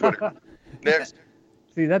about it on Twitter. Next.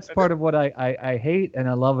 See, that's part of what I hate and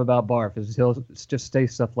I love about Barf is he'll just say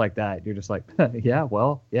stuff like that. You're just like, yeah,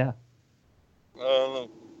 well, yeah. I don't know.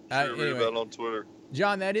 I'm sure Anyway. read about it on Twitter.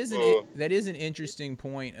 John, that is an interesting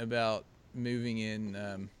point about moving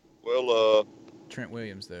in Trent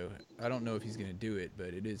Williams, though. I don't know if he's going to do it, but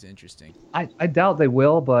it is interesting. I doubt they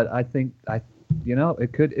will, but I think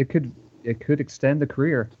it could extend the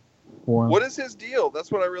career for him. What is his deal?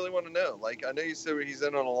 That's what I really want to know. Like, I know you said he's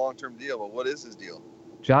in on a long-term deal, but what is his deal?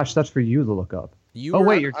 Josh, that's for you to look up.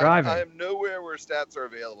 You're driving. I am nowhere where stats are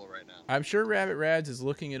available right now. I'm sure Rabbit Rads is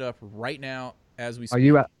looking it up right now as we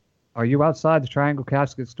speak. Are you outside the Triangle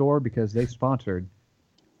Casket store because they sponsored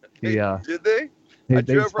Hey, the? did they? They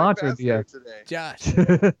drove sponsored right past there today. Josh.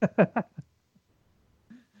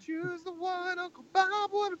 Choose the one Uncle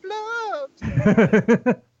Bob would have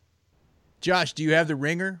loved. Josh, do you have the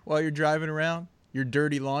ringer while you're driving around? Your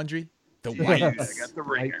dirty laundry? The Dude, whites. I got the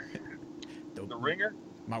ringer. The ringer?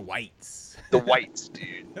 My whites. The whites,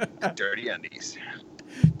 dude. The dirty undies.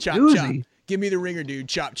 Chop, Doozy. chop. Give me the ringer, dude.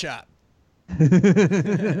 Chop, chop.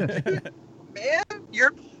 Man,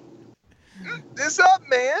 you're this up,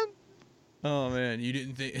 man. Oh, man. You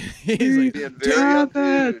didn't think. He's like, Being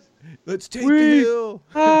very dude. let's take the hill.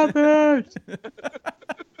 have it.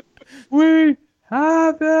 We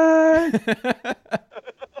have it.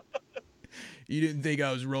 You didn't think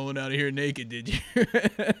I was rolling out of here naked, did you?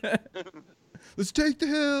 Let's take the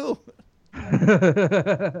hill.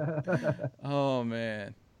 Oh,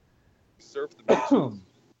 man. Surf the beaches.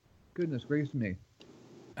 Goodness gracious me.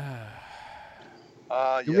 Do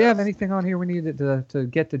Yes. we have anything on here we needed to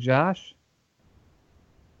get to Josh?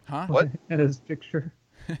 Huh? What? And his picture.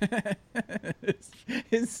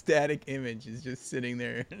 His static image is just sitting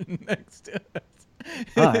there next to us.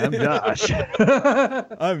 Hi, I'm Josh.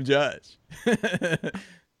 I'm Josh.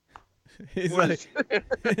 He's What like,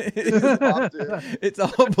 Popped in. it's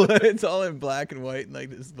all in black and white in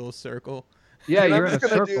like this little circle. Yeah, And you're I'm in a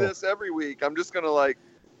just gonna circle. do this every week. I'm just gonna like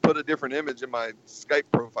put a different image in my Skype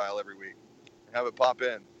profile every week. Have it pop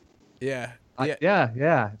in. Yeah,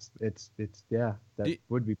 Yeah. It's that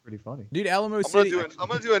would be pretty funny. Dude, Alamo City. I'm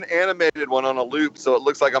gonna do an animated one on a loop, so it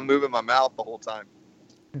looks like I'm moving my mouth the whole time.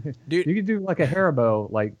 Dude, you could do like a Haribo,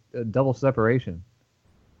 like a double separation.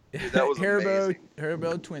 Dude, that was amazing.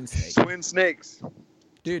 Haribo twin snakes. Twin snakes.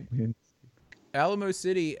 Dude, Alamo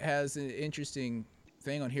City has an interesting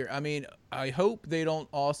thing on here. I mean, I hope they don't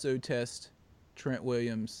also test Trent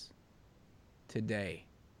Williams today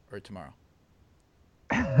or tomorrow.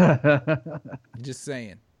 Just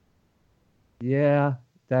saying. Yeah,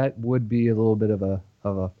 that would be a little bit of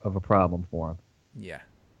a problem for him. Yeah.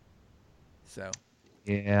 So.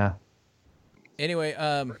 Yeah. Anyway,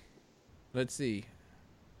 let's see.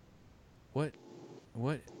 What?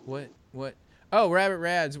 Oh, Rabbit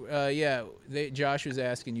Rads. Yeah, Josh was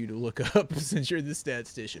asking you to look up since you're the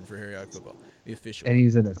statistician for Harry Hog Football, the official. And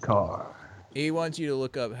he's in his car. He wants you to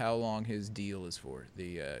look up how long his deal is for,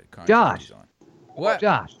 the contract Josh. he's on. What?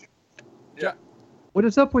 Josh. Yeah. What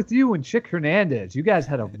is up with you and Chick Hernandez? You guys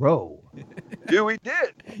had a row. Dude, we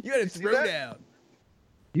did. You had a throwdown.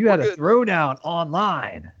 You had a throwdown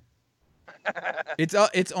online. It's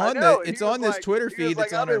on this Twitter feed.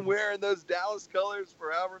 Like, I've been wearing those Dallas colors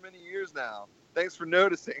for however many years now. Thanks for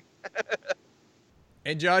noticing.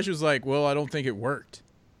 And Josh was like, "Well, I don't think it worked.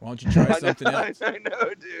 Why don't you try something else?" I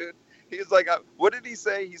know, dude. He's like, what did he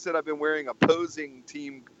say? He said, "I've been wearing opposing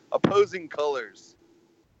colors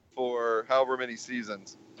for however many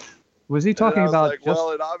seasons." Was he talking about? Like,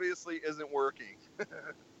 well, it obviously isn't working.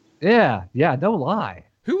 Yeah, don't lie.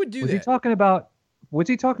 Who would do that? Was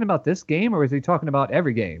he talking about this game, or was he talking about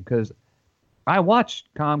every game? Because I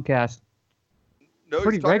watched Comcast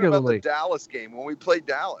pretty he's talking regularly. About the Dallas game when we played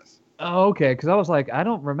Dallas. Oh, okay. Because I was like, I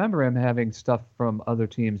don't remember him having stuff from other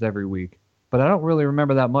teams every week, but I don't really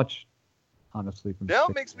remember that much, honestly. Now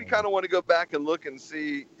it makes me kind of want to go back and look and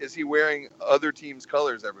see, is he wearing other teams'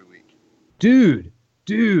 colors every week? Dude,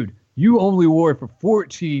 you only wore it for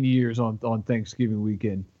 14 years on Thanksgiving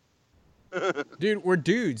weekend. Dude, we're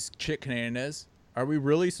dudes, Chick Hernandez. Are we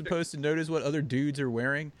really supposed to notice what other dudes are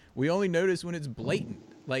wearing? We only notice when it's blatant,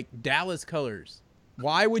 like Dallas colors.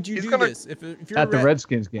 Why would you do this if you're at the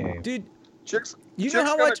Redskins game, dude? Chick's know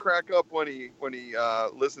how much crack up when he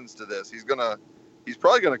listens to this. He's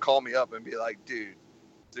probably gonna call me up and be like, "Dude,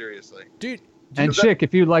 seriously." Dude. And Chick,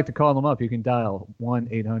 if you'd like to call them up, you can dial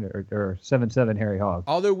 1-800 or 77 Harry Hog.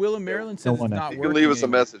 Although Willem Maryland says it's not working. You can leave us a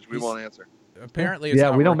message. We won't answer. Apparently, it's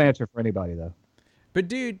not we don't working. answer for anybody though. But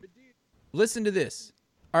dude, listen to this.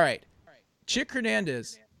 All right, Chick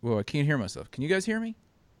Hernandez. Whoa, I can't hear myself. Can you guys hear me?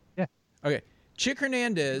 Yeah. Okay. Chick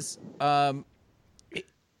Hernandez.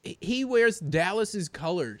 He wears Dallas's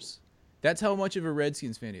colors. That's how much of a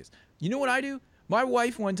Redskins fan he is. You know what I do? My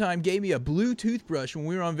wife one time gave me a blue toothbrush when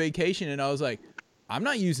we were on vacation, and I was like, I'm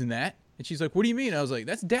not using that. And she's like, what do you mean? I was like,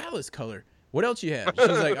 that's Dallas color. What else you have? She's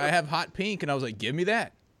like, I have hot pink. And I was like, give me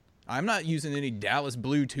that. I'm not using any Dallas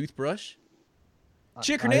blue toothbrush.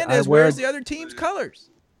 Chick Hernandez wears the other team's colors.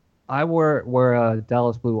 I wear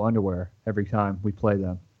Dallas blue underwear every time we play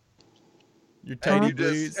them. Your tidy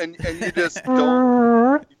blues. And you just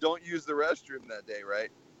don't use the restroom that day, right?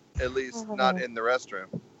 At least not in the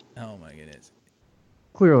restroom. Oh, my goodness.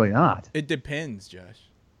 Clearly not. It depends, Josh.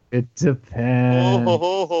 It depends.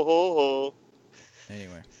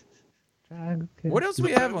 Anyway. What else do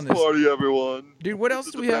we have on this? Party, everyone. Dude, what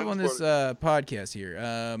else do we have on this podcast here?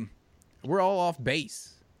 We're all off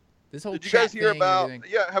base. This whole Did you guys hear about...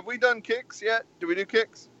 everything. Yeah, have we done kicks yet? Did we do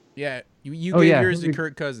kicks? Yeah, you gave yours to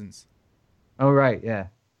Kirk Cousins. Oh, right, yeah.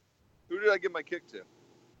 Who did I give my kick to?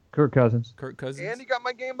 Kirk Cousins. Kirk Cousins. And he got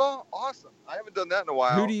my game ball? Awesome. I haven't done that in a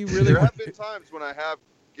while. Who do you really There have been times when I have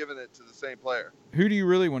given it to the same player. Who do you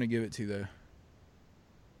really want to give it to, though?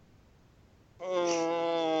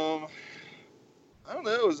 I don't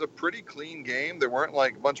know. It was a pretty clean game. There weren't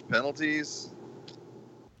like a bunch of penalties.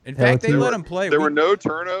 In fact, they let him play. There were no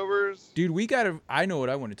turnovers. Dude, I know what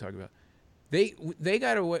I want to talk about. They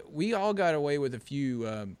got away. We all got away with a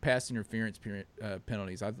few pass interference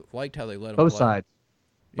penalties. I liked how they let them play. Both sides.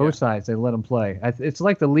 Both sides, they let them play. It's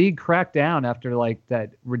like the league cracked down after like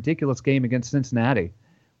that ridiculous game against Cincinnati,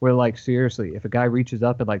 where like seriously, if a guy reaches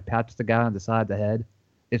up and like pats the guy on the side of the head,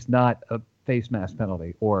 it's not a face mask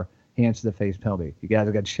penalty or hands to the face penalty. You guys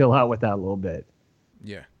got to chill out with that a little bit.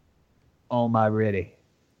 Yeah. Oh my ready.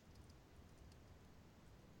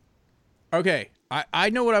 Okay, I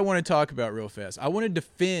know what I want to talk about real fast. I want to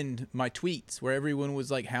defend my tweets where everyone was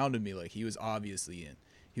like hounding me like he was obviously in.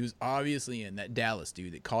 He was obviously in, that Dallas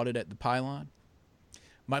dude that caught it at the pylon.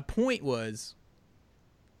 My point was,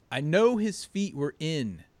 I know his feet were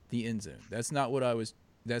in the end zone. That's not what I was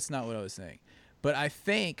saying. But I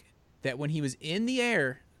think that when he was in the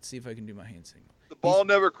air, see if I can do my hand signal. The ball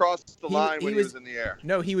never crossed the line when he was was in the air.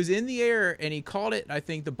 No, he was in the air, and he caught it. I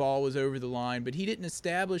think the ball was over the line, but he didn't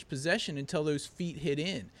establish possession until those feet hit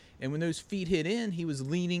in. And when those feet hit in, he was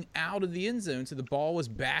leaning out of the end zone, so the ball was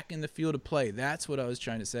back in the field of play. That's what I was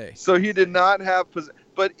trying to say. So he did not have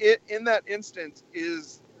but in that instance,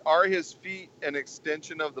 are his feet an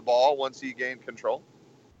extension of the ball once he gained control?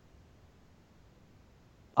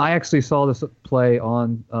 I actually saw this play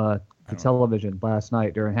on the television last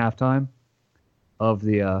night during halftime of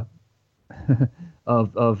the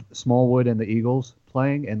of Smallwood and the Eagles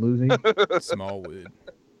playing and losing. Smallwood.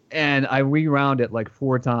 And I rewound it like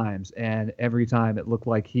 4 times, and every time it looked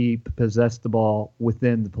like he possessed the ball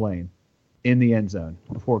within the plane, in the end zone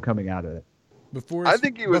before coming out of it. I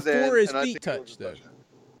think he was before in, his feet touched, though.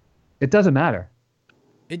 It doesn't matter.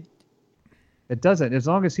 It doesn't. As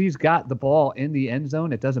long as he's got the ball in the end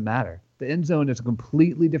zone, it doesn't matter. The end zone is a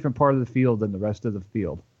completely different part of the field than the rest of the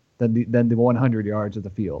field, than the 100 yards of the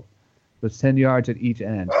field. There's 10 yards at each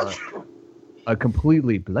end.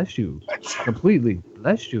 Completely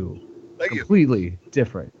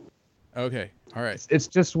different. Okay. All right. It's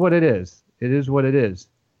just what it is. It is what it is.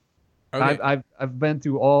 Okay. I've been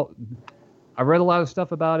through I read a lot of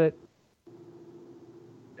stuff about it.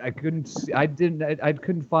 I couldn't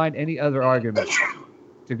find any other argument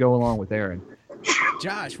to go along with Aaron.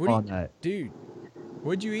 Josh, dude?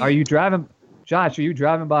 What'd you eat? Are you driving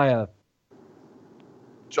by a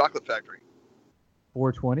chocolate factory?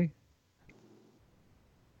 420?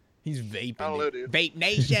 He's vaping. I don't know, dude. Vape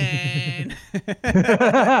Nation.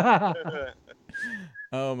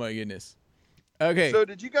 Oh my goodness. Okay. So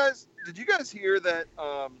did you guys hear that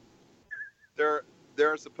there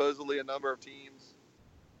are supposedly a number of teams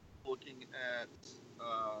looking at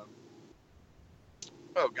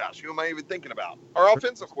oh gosh, who am I even thinking about? Our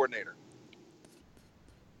offensive coordinator.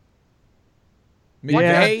 McVay? I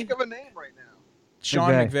can't think of a name right now.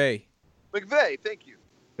 Sean McVay. McVay, thank you.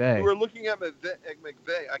 Hey. We were looking at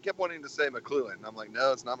McVay. I kept wanting to say McClellan. I'm like,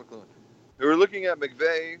 no, it's not McClellan. We were looking at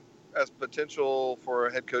McVay as potential for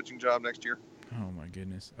a head coaching job next year. Oh my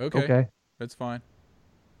goodness. Okay. That's fine.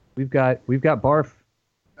 We've got Barf.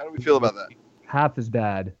 How do we feel about that? Half as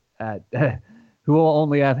bad at who will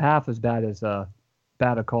only have half as bad as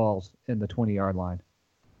bad calls in the 20-yard line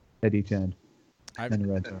at each end in the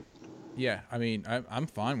red zone. Yeah, I mean, I'm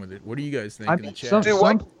fine with it. What do you guys think in the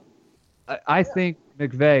chat? I think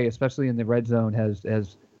McVay, especially in the red zone,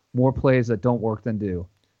 has more plays that don't work than do.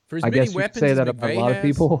 For as I many guess you could weapons say as that about McVay a lot of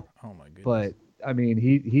people. Oh my goodness. But I mean,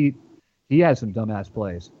 he has some dumbass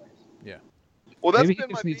plays. Yeah. Well, that's Maybe been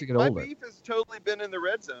he just my needs beef. to get My older. beef has totally been in the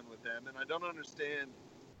red zone with him, and I don't understand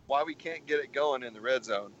why we can't get it going in the red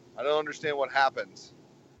zone. I don't understand what happens.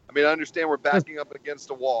 I mean, I understand we're backing up against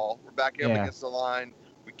a wall. We're backing up against the line.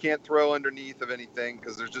 We can't throw underneath of anything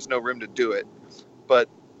because there's just no room to do it. But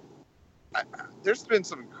there's been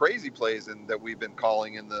some crazy plays that we've been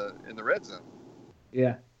calling in the red zone.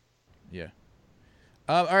 Yeah. Yeah.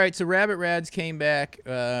 All right, so Rabbit Rads came back,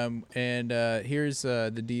 and here's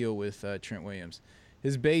the deal with Trent Williams.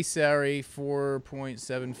 His base salary,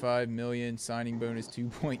 $4.75 million, signing bonus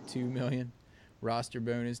 $2.2 million, roster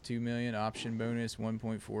bonus $2 million, option bonus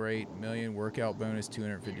 $1.48 million, workout bonus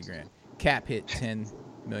 $250,000. Cap hit $10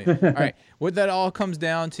 million. All right, what that all comes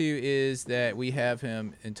down to is that we have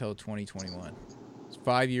him until 2021. It's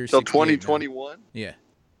 5 years. Till 2021. Yeah.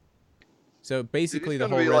 So basically, the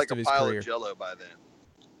whole rest like of his a pile career. Of Jello by then.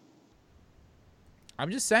 I'm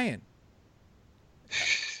just saying.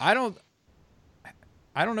 I don't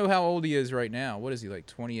know how old he is right now. What is he, like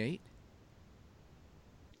 28?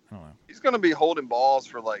 I don't know. He's going to be holding balls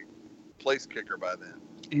for like place kicker by then.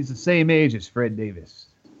 He's the same age as Fred Davis.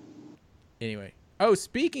 Anyway. Oh,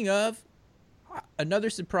 speaking of, another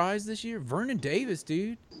surprise this year, Vernon Davis,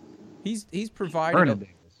 dude. He's provided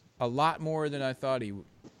a lot more than I thought he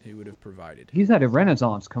would have provided. He's had a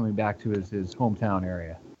renaissance coming back to his hometown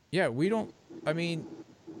area. Yeah,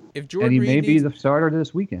 if Jordan and he Reed may be the starter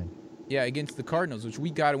this weekend. Yeah, against the Cardinals, which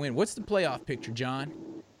we got to win. What's the playoff picture, John?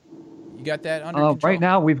 You got that under control? Right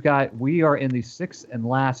now, we are in the 6th and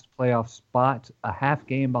last playoff spot, a half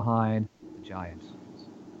game behind the Giants.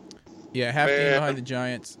 Yeah, half game behind the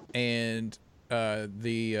Giants, and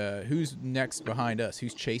who's next behind us?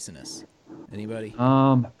 Who's chasing us? Anybody?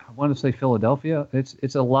 I want to say Philadelphia.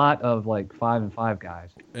 It's a lot of like 5-5 guys.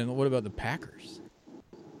 And what about the Packers?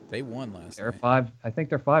 They won last night. I think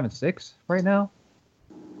they're 5-6 right now.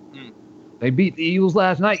 They beat the Eagles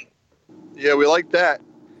last night. Yeah, we like that.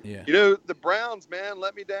 Yeah. You know, the Browns, man,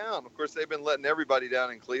 let me down. Of course, they've been letting everybody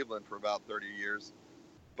down in Cleveland for about 30 years.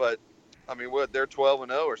 But, I mean, they're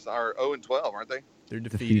 12-0 or 0-12, aren't they? They're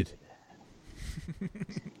defeated.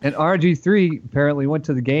 And RG3 apparently went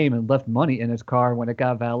to the game and left money in his car when it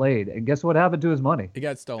got valeted. And guess what happened to his money? It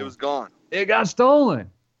got stolen. It was gone. It got stolen.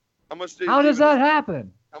 How much did How does that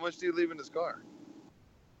happen? How much do you leave in his car?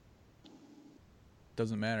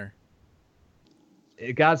 Doesn't matter.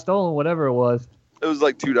 It got stolen, whatever it was. It was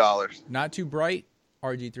like $2. Not too bright,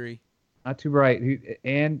 RG3. Not too bright.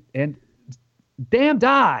 And damn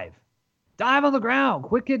dive. Dive on the ground.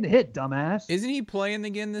 Quit getting hit, dumbass. Isn't he playing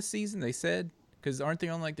again this season, they said? Because aren't they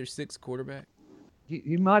on like their sixth quarterback?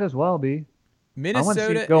 You might as well be. Minnesota. I want to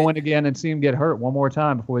see him go in again and see him get hurt one more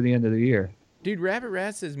time before the end of the year. Dude, Rabbit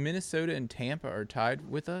Rat says Minnesota and Tampa are tied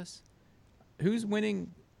with us. Who's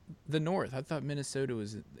winning the North? I thought Minnesota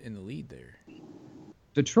was in the lead there.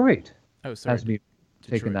 Detroit Oh, sorry. has to be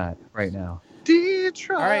taking Detroit. that right now.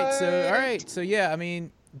 Detroit. All right. So yeah, I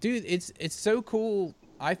mean, dude, it's so cool.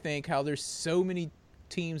 I think how there's so many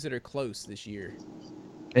teams that are close this year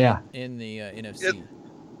Yeah. in the NFC.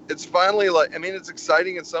 It's finally like, I mean, it's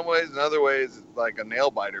exciting in some ways. In other ways, it's like a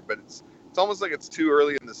nail biter. But it's almost like it's too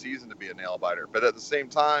early in the season to be a nail biter. But at the same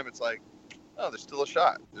time, it's like, oh, there's still a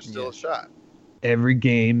shot. There's still a shot. Every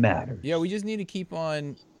game matters. Yeah, we just need to keep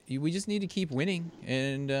on. We just need to keep winning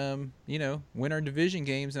and win our division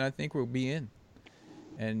games, and I think we'll be in.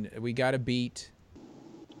 And we got to beat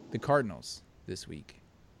the Cardinals this week.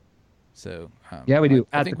 So yeah, we do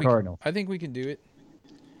I at think the Cardinals. I think we can do it.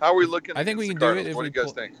 How are we looking? I think we against can the do it. Cardinals? If What we do you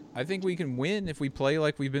guys think? I think we can win if we play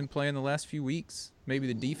like we've been playing the last few weeks. Maybe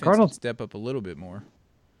the defense Cardinals- can step up a little bit more.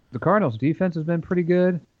 The Cardinals' defense has been pretty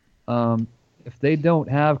good. If they don't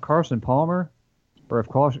have Carson Palmer, or if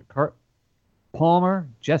Palmer,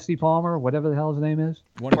 Jesse Palmer, whatever the hell his name is,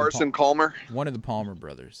 Carson Palmer, one of the Palmer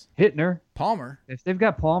brothers. Hittner. Palmer. If they've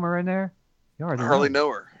got Palmer in there, you already hardly know.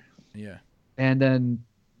 know her. Yeah. And then,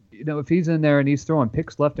 if he's in there and he's throwing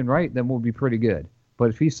picks left and right, then we'll be pretty good. But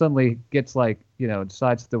if he suddenly gets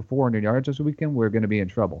decides to throw 400 yards this weekend, we're going to be in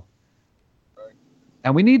trouble. Right.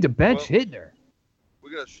 And we need to bench Hittner. We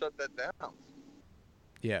gotta shut that down.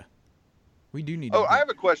 Yeah. We do need to. Oh, I have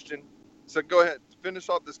a question. So go ahead, finish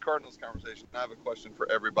off this Cardinals conversation. I have a question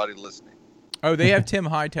for everybody listening. Oh, they have Tim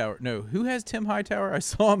Hightower. No, who has Tim Hightower? I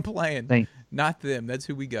saw him playing. Saints. Not them. That's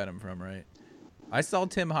who we got him from, right? I saw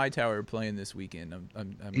Tim Hightower playing this weekend.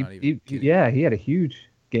 I'm not even kidding. Yeah, he had a huge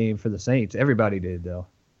game for the Saints. Everybody did, though.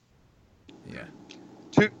 Yeah.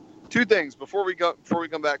 Two things before we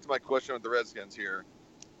come back to my question with the Redskins here.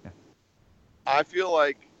 Yeah. I feel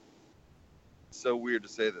like, so weird to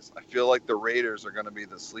say this, I feel like the Raiders are going to be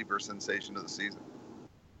the sleeper sensation of the season.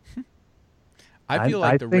 I feel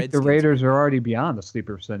like I think the Raiders are already beyond the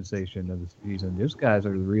sleeper sensation of the season. Those guys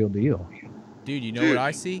are the real deal. Dude, you know what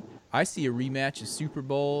I see? I see a rematch of Super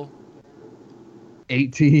Bowl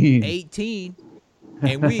 18.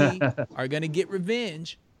 and we are going to get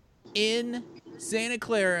revenge in Santa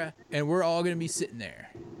Clara, and we're all going to be sitting there.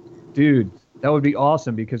 Dude, that would be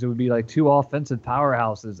awesome because it would be like two offensive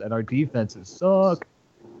powerhouses, and our defenses suck.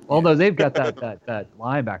 Although they've got that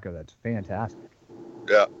linebacker that's fantastic.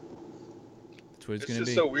 Yeah. That's what it's It's going to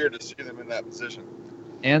just be. so weird to see them in that position.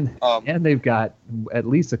 And they've got at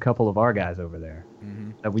least a couple of our guys over there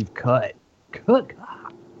that we've cut.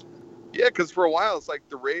 Yeah, because for a while it's like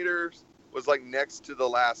the Raiders was like next to the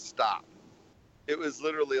last stop. It was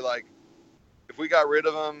literally like if we got rid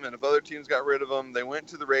of them and if other teams got rid of them, they went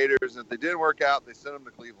to the Raiders, and if they didn't work out, they sent them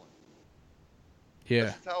to Cleveland. Yeah.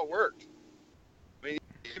 That's how it worked. I mean,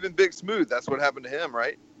 even Big Smooth, that's what happened to him,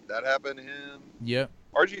 right? That happened to him. Yep.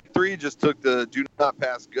 RG3 just took the do not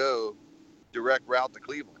pass go direct route to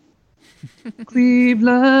Cleveland.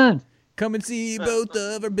 Cleveland. Come and see both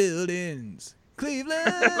of our buildings.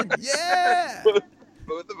 Cleveland, yeah.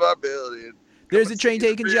 Both of our buildings. There's Come a train and see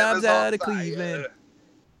taking the jobs Rams out of on fire. Cleveland.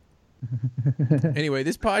 Anyway,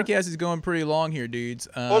 this podcast is going pretty long here, dudes.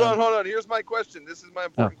 Hold on. Here's my question. This is my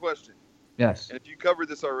important question. Yes. And if you covered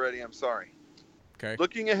this already, I'm sorry. Okay.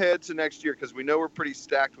 Looking ahead to next year, because we know we're pretty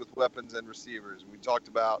stacked with weapons and receivers. We talked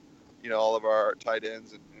about, all of our tight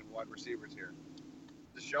ends and wide receivers here.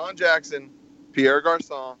 Deshaun Jackson, Pierre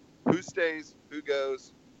Garçon, who stays, who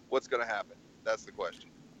goes, what's going to happen? That's the question.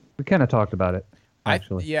 We kind of talked about it,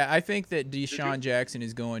 actually. I think that Deshaun Jackson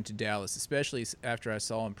is going to Dallas, especially after I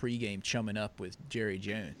saw him pregame chumming up with Jerry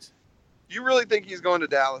Jones. You really think he's going to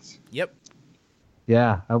Dallas? Yep.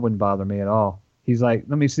 Yeah, that wouldn't bother me at all. He's like,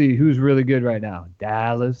 let me see who's really good right now.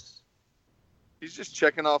 Dallas. He's just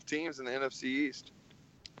checking off teams in the NFC East.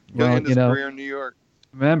 He'll Well, end his career in New York.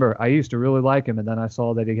 Remember, I used to really like him, and then I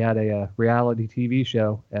saw that he had a reality TV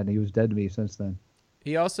show, and he was dead to me since then.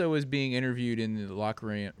 He also was being interviewed in the locker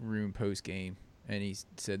room post game, and he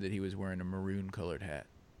said that he was wearing a maroon colored hat.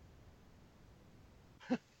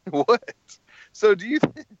 What? So do you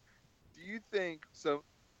think so?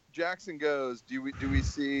 Jackson goes. Do we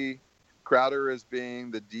see Crowder as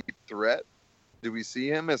being the deep threat? Do we see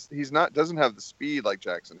him as doesn't have the speed like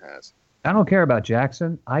Jackson has? I don't care about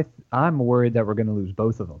Jackson. I'm worried that we're going to lose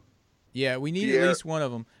both of them. Yeah, we need at least one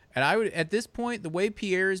of them. And I would, at this point, the way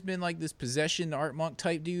Pierre has been like this possession Art Monk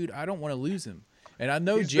type dude, I don't want to lose him. And I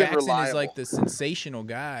know Jackson is like the sensational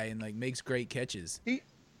guy and like makes great catches.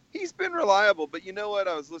 He's been reliable, but you know what?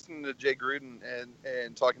 I was listening to Jay Gruden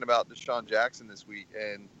and talking about Deshaun Jackson this week,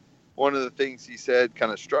 and one of the things he said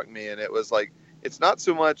kind of struck me, and it was like, it's not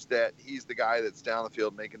so much that he's the guy that's down the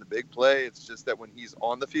field making the big play. It's just that when he's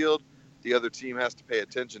on the field, the other team has to pay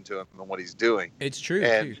attention to him and what he's doing. It's true,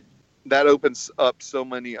 and too. That opens up so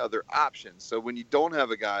many other options. So when you don't have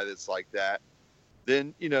a guy that's like that,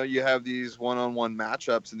 then, you know, you have these one-on-one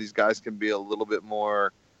matchups, and these guys can be a little bit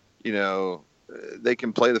more, you know, they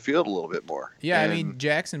can play the field a little bit more. Yeah, I mean,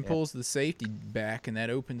 Jackson pulls the safety back, and that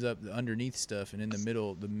opens up the underneath stuff, and in the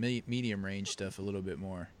middle, the medium range stuff a little bit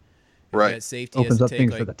more. Right. That safety opens has up to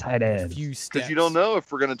things take, for the tight ends. Because you don't know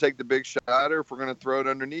if we're going to take the big shot or if we're going to throw it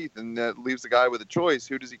underneath, and that leaves the guy with a choice.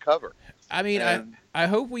 Who does he cover? I mean, I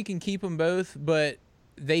hope we can keep them both, but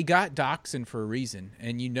they got Doxson for a reason,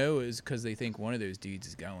 and you know it's because they think one of those dudes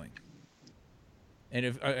is going. And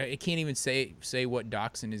if I can't even say what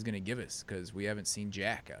Doxson is going to give us because we haven't seen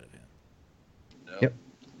jack out of him. No. Yep.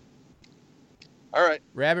 All right.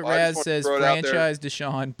 Rabbit Raz says franchise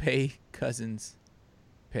Deshaun, pay Cousins,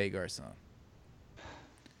 pay Garcon.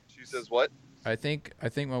 She says what? I think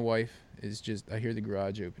my wife is just. I hear the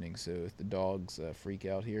garage opening, so if the dogs freak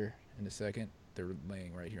out here in a second, they're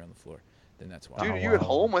laying right here on the floor. Then that's why. Dude, are you at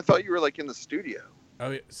home? I thought you were like in the studio.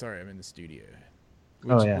 Oh, yeah, sorry, I'm in the studio,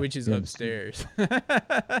 which is upstairs. All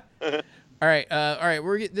right.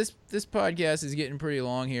 We're this podcast is getting pretty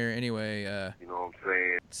long here. Anyway, you know what I'm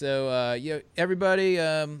saying. So everybody,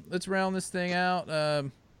 let's round this thing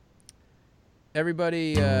out.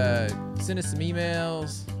 Everybody, send us some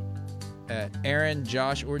emails at Aaron,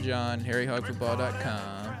 Josh, or John,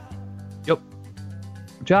 harryhogfootball.com. Yep.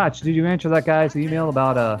 Josh, did you answer that guy's email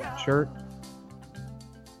about a shirt?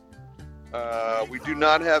 We do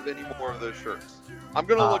not have any more of those shirts. I'm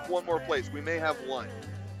gonna look one more place. We may have one,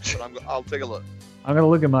 but I'll take a look. I'm gonna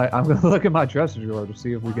look at my dresser drawer to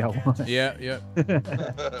see if we got one. Yeah.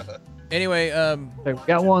 Anyway, we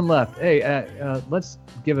got one left. Hey, let's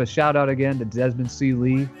give a shout out again to Desmond C.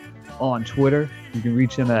 Lee on Twitter. You can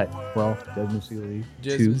reach him at Desmond C. Lee 2.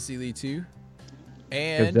 Desmond C. Lee 2.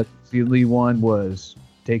 And Desmond C. Lee 1 was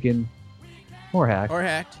taken or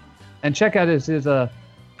hacked. And check out his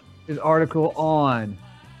article on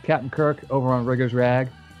Captain Kirk over on Rigger's Rag.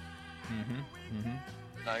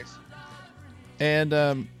 Nice. And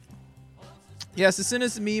so send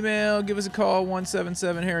us an email, give us a call,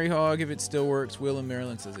 177-HARRY-HOG if it still works. Will in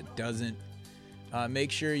Maryland says it doesn't. Make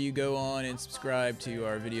sure you go on and subscribe to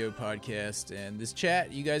our video podcast. And this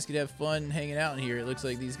chat, you guys could have fun hanging out in here. It looks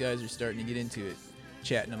like these guys are starting to get into it,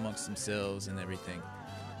 chatting amongst themselves and everything.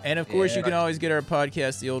 And, of course, you can always get our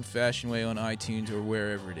podcast the old-fashioned way on iTunes or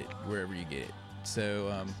wherever you get it.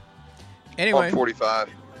 So, anyway. 145.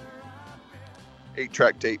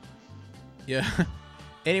 8-track tape. Yeah.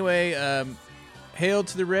 Anyway, hail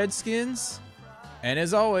to the Redskins. And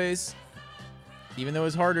as always, even though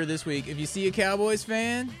it's harder this week, if you see a Cowboys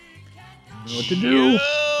fan, you know what to do.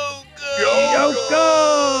 Go!